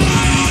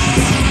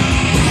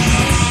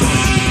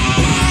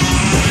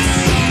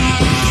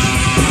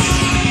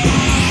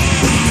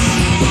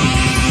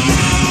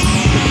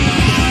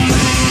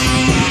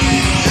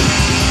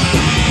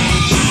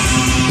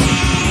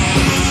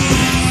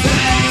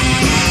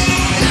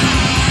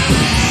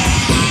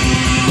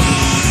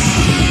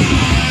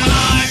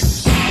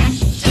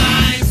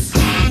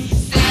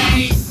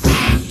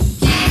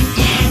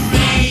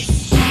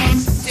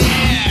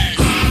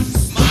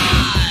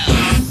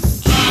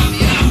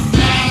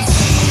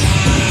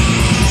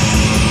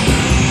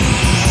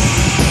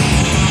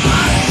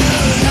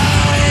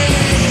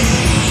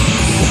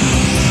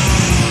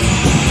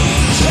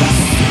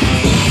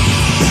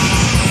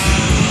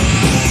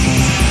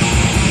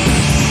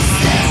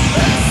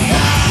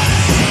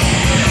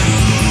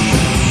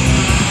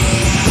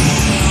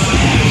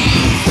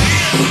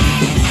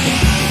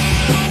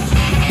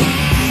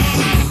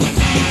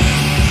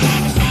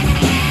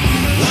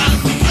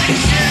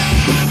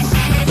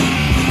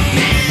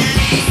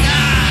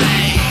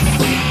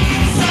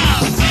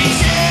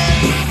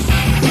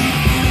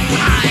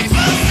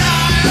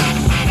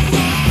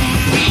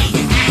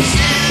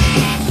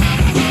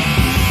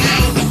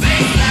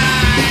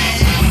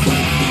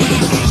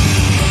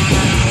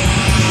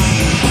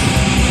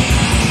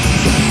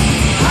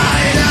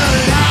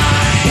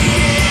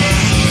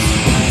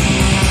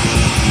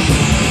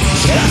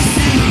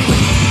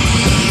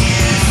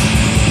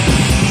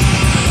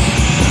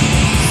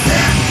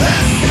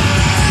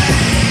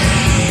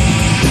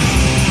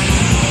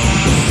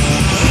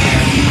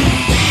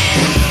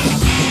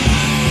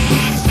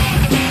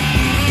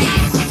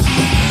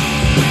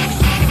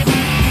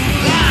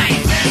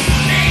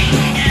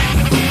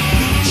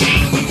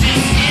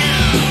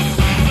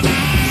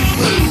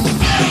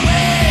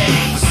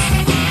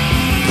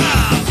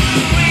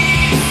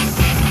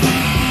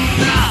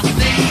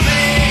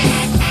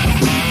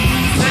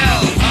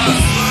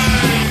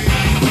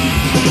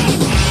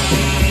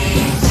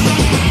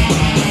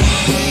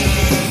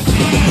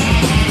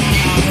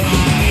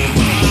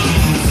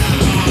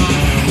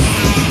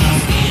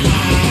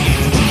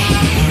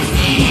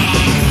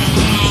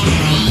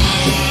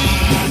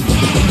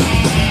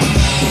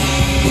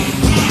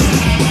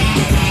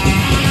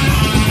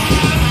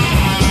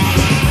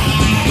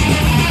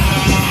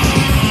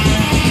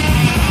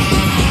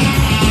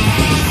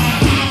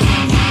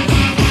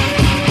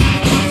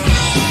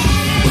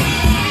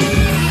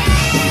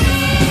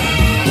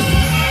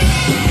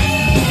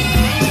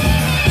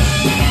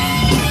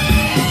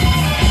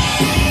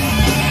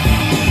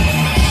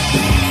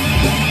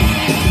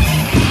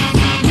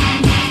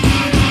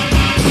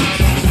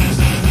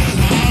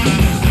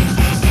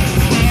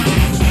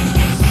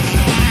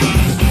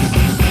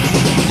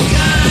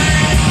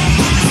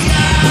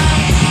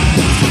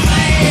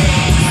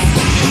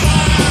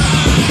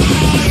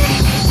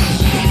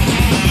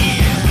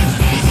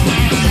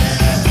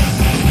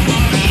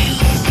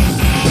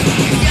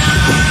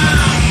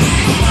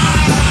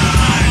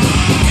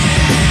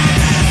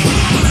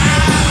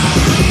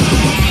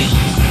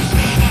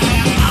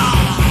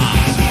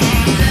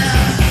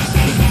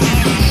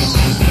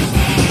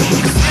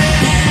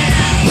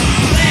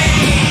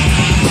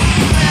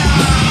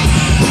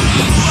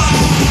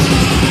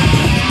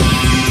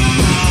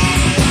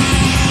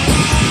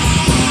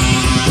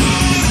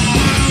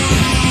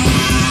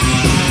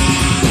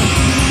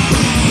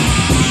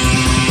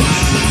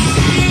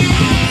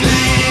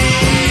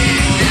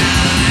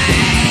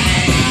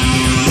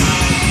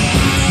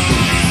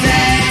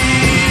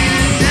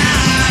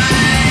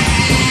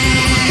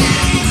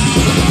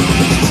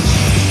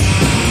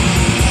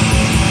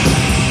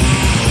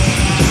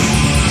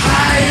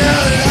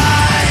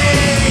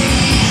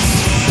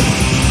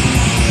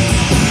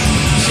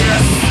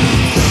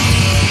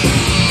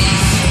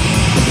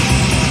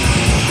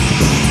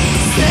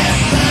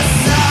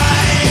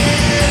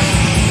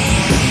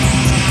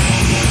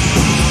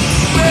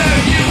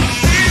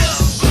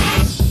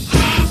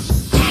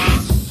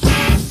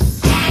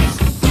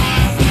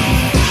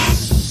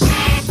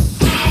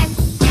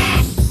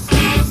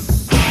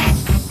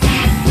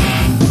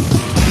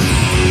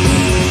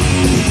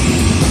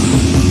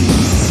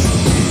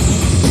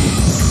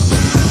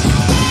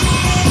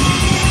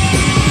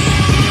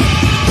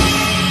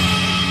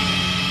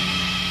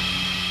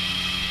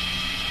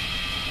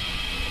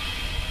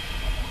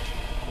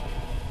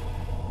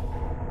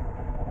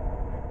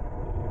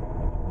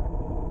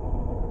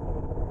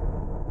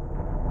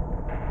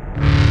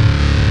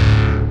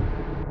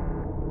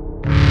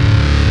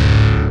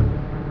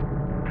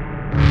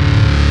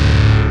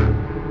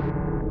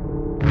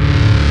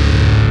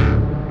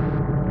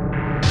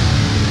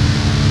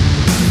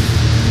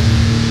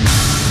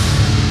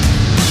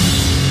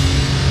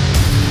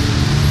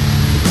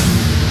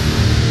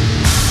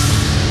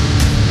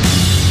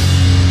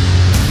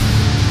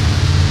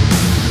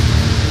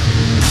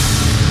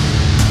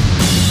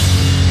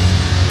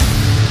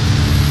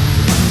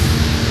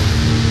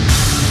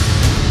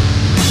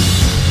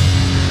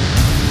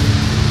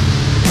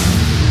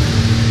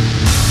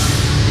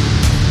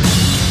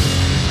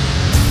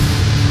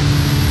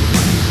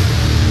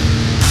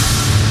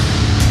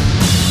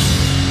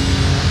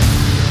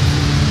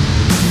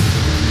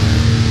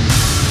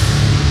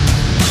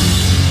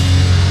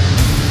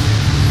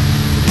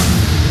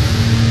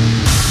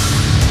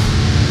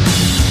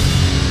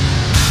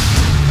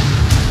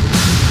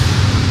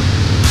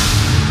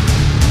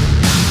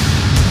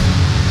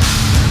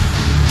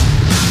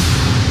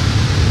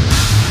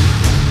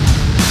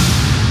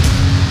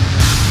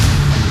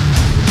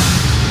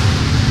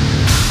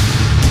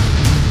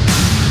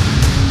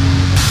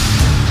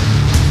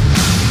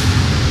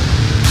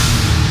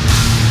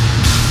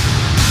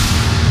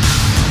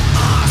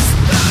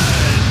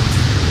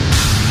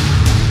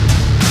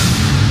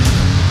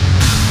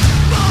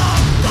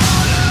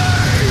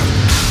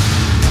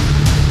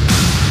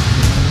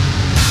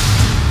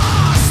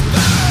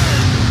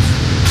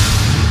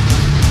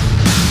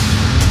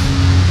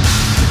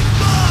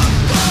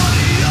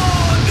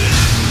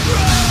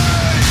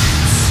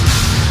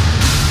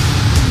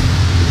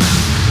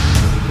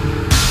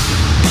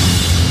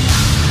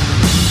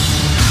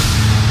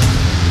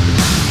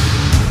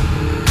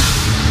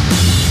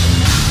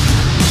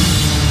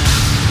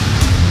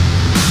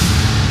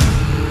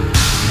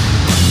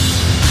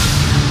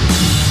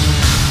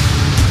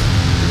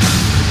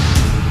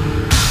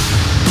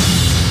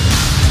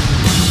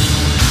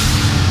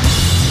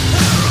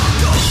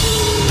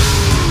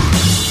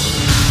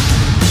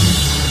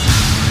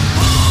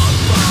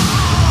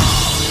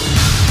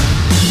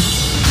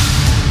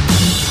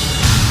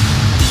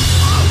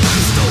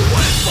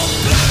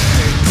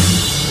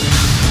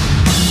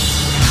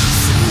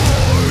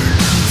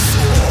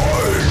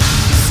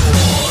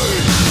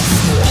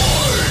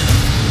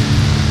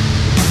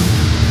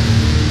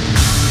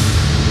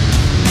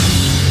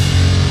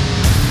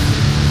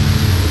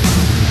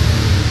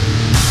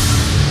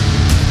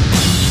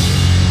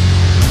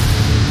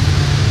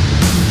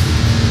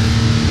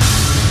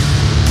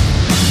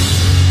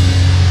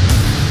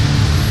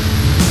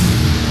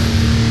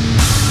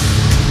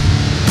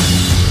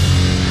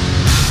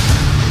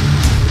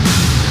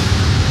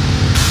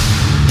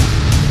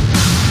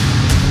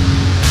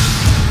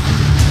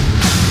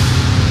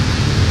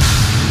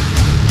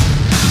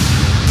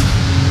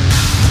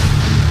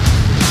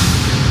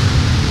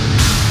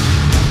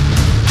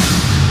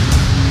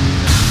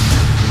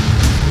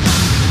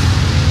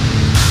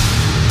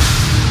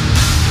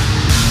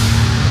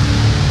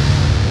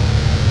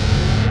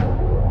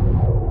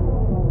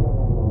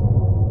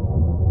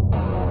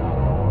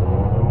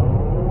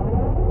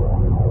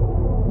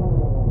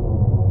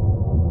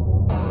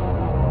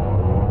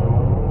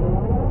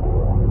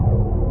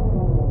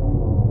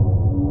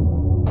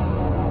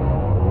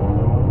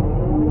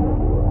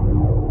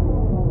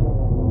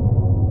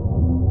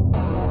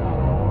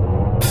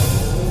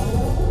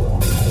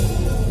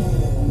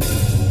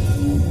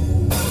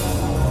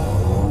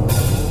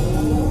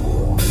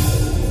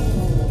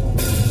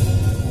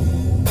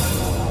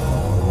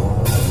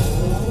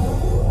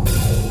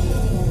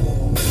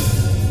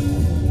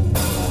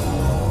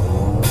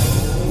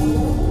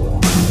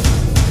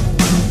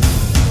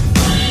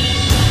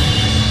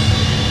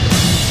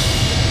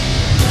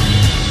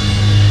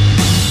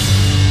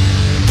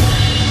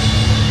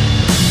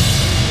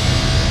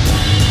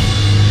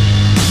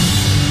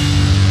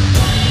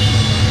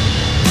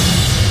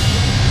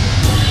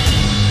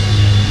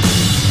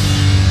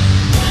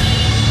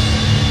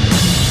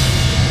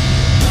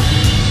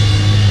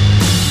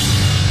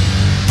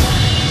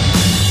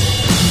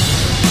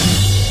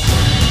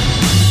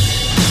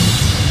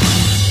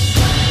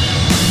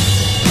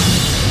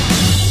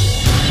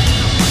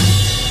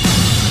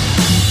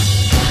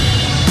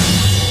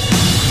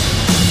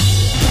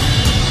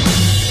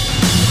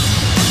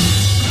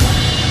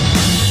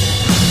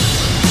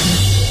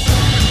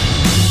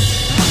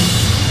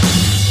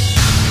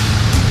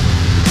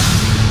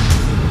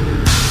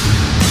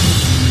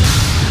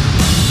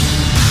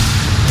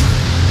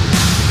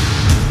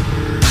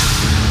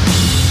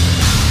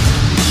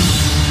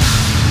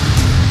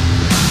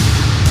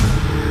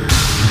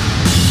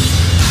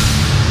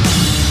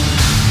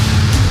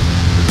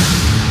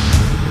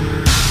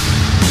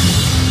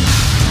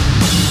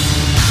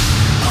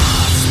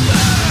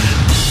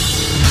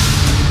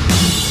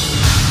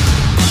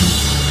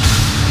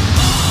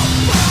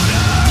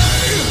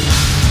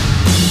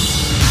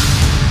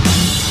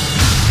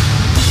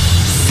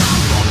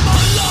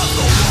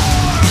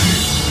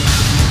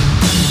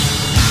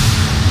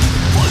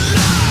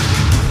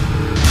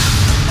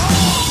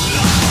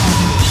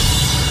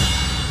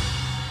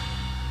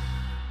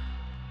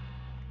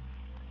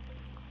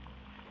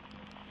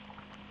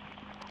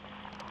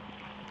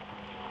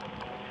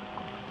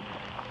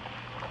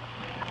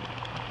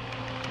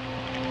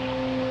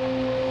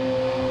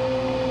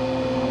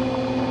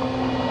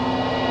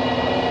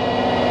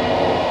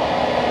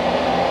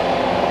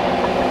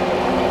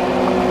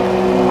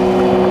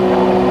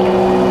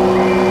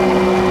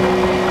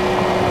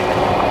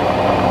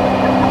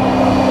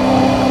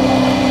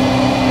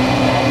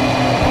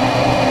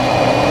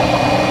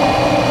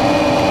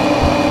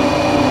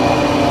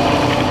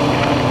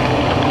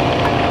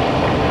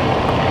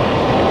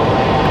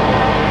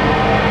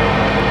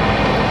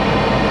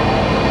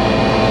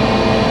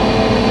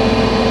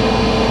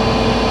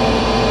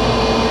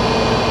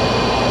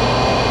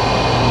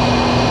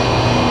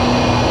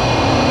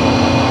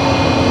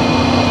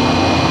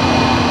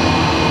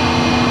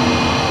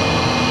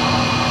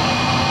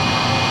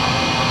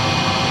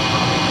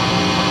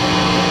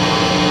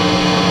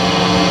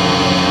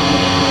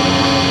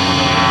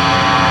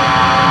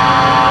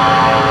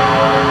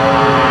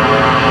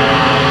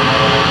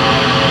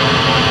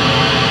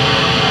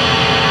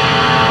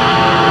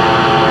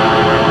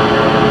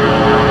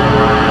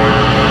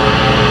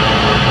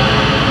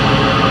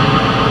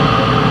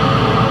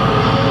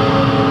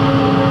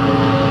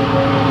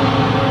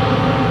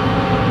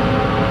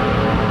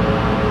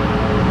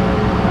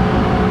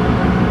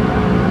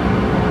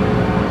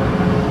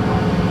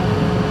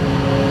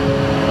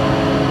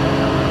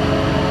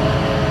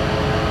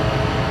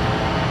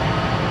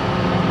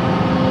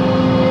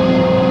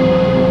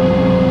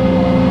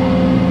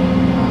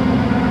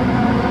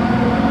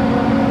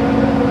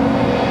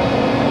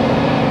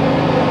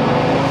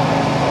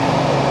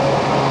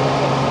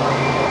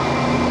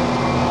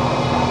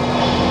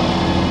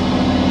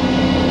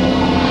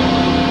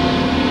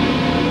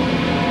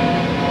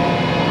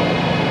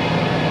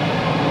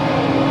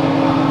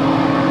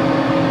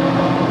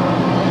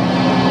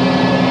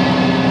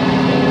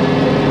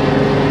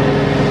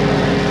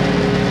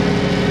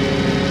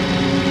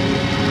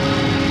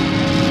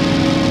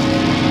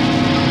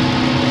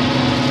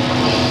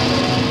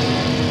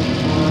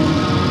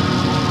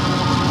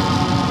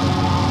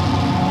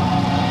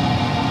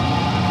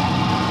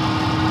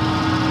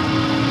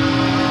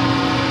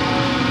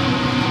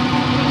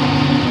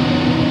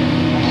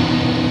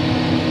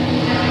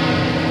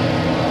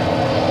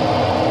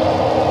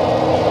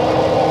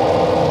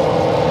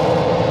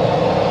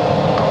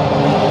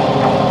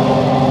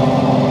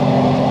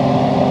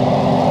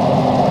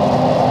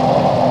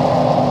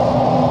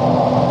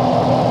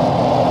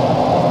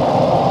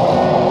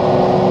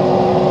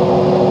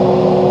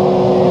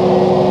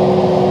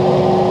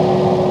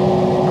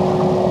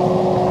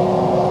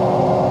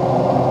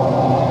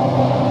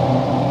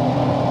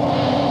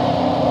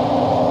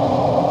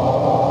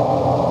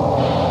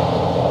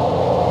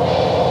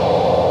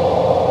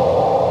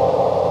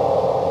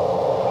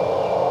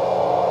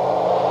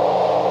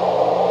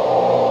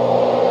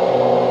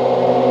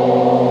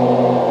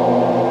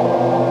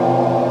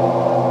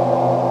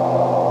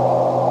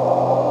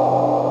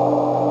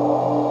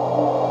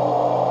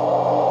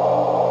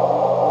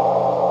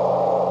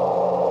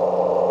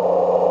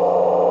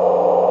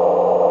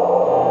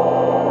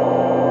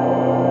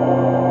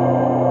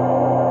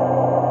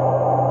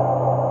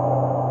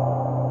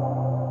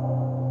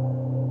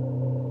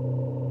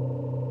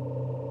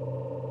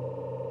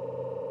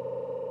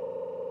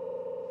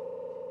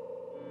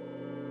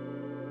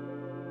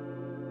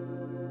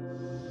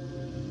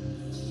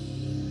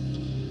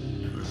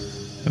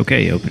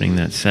 Okay, opening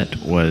that set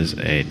was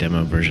a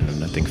demo version of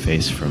Nothing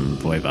Face from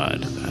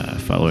Voivod.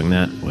 Following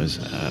that was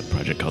a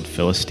project called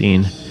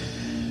Philistine.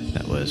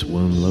 That was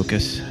Womb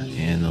Locus.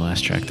 And the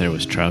last track there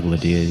was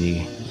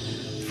Troglodyte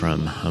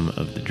from Hum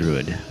of the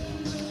Druid.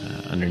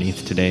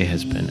 Underneath today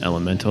has been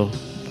Elemental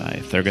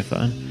by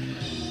Thergothon.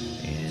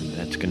 And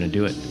that's going to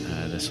do it.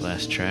 This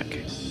last track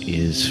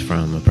is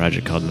from a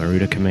project called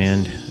Maruta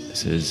Kommand.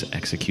 This is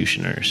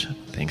Executioners.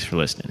 Thanks for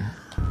listening.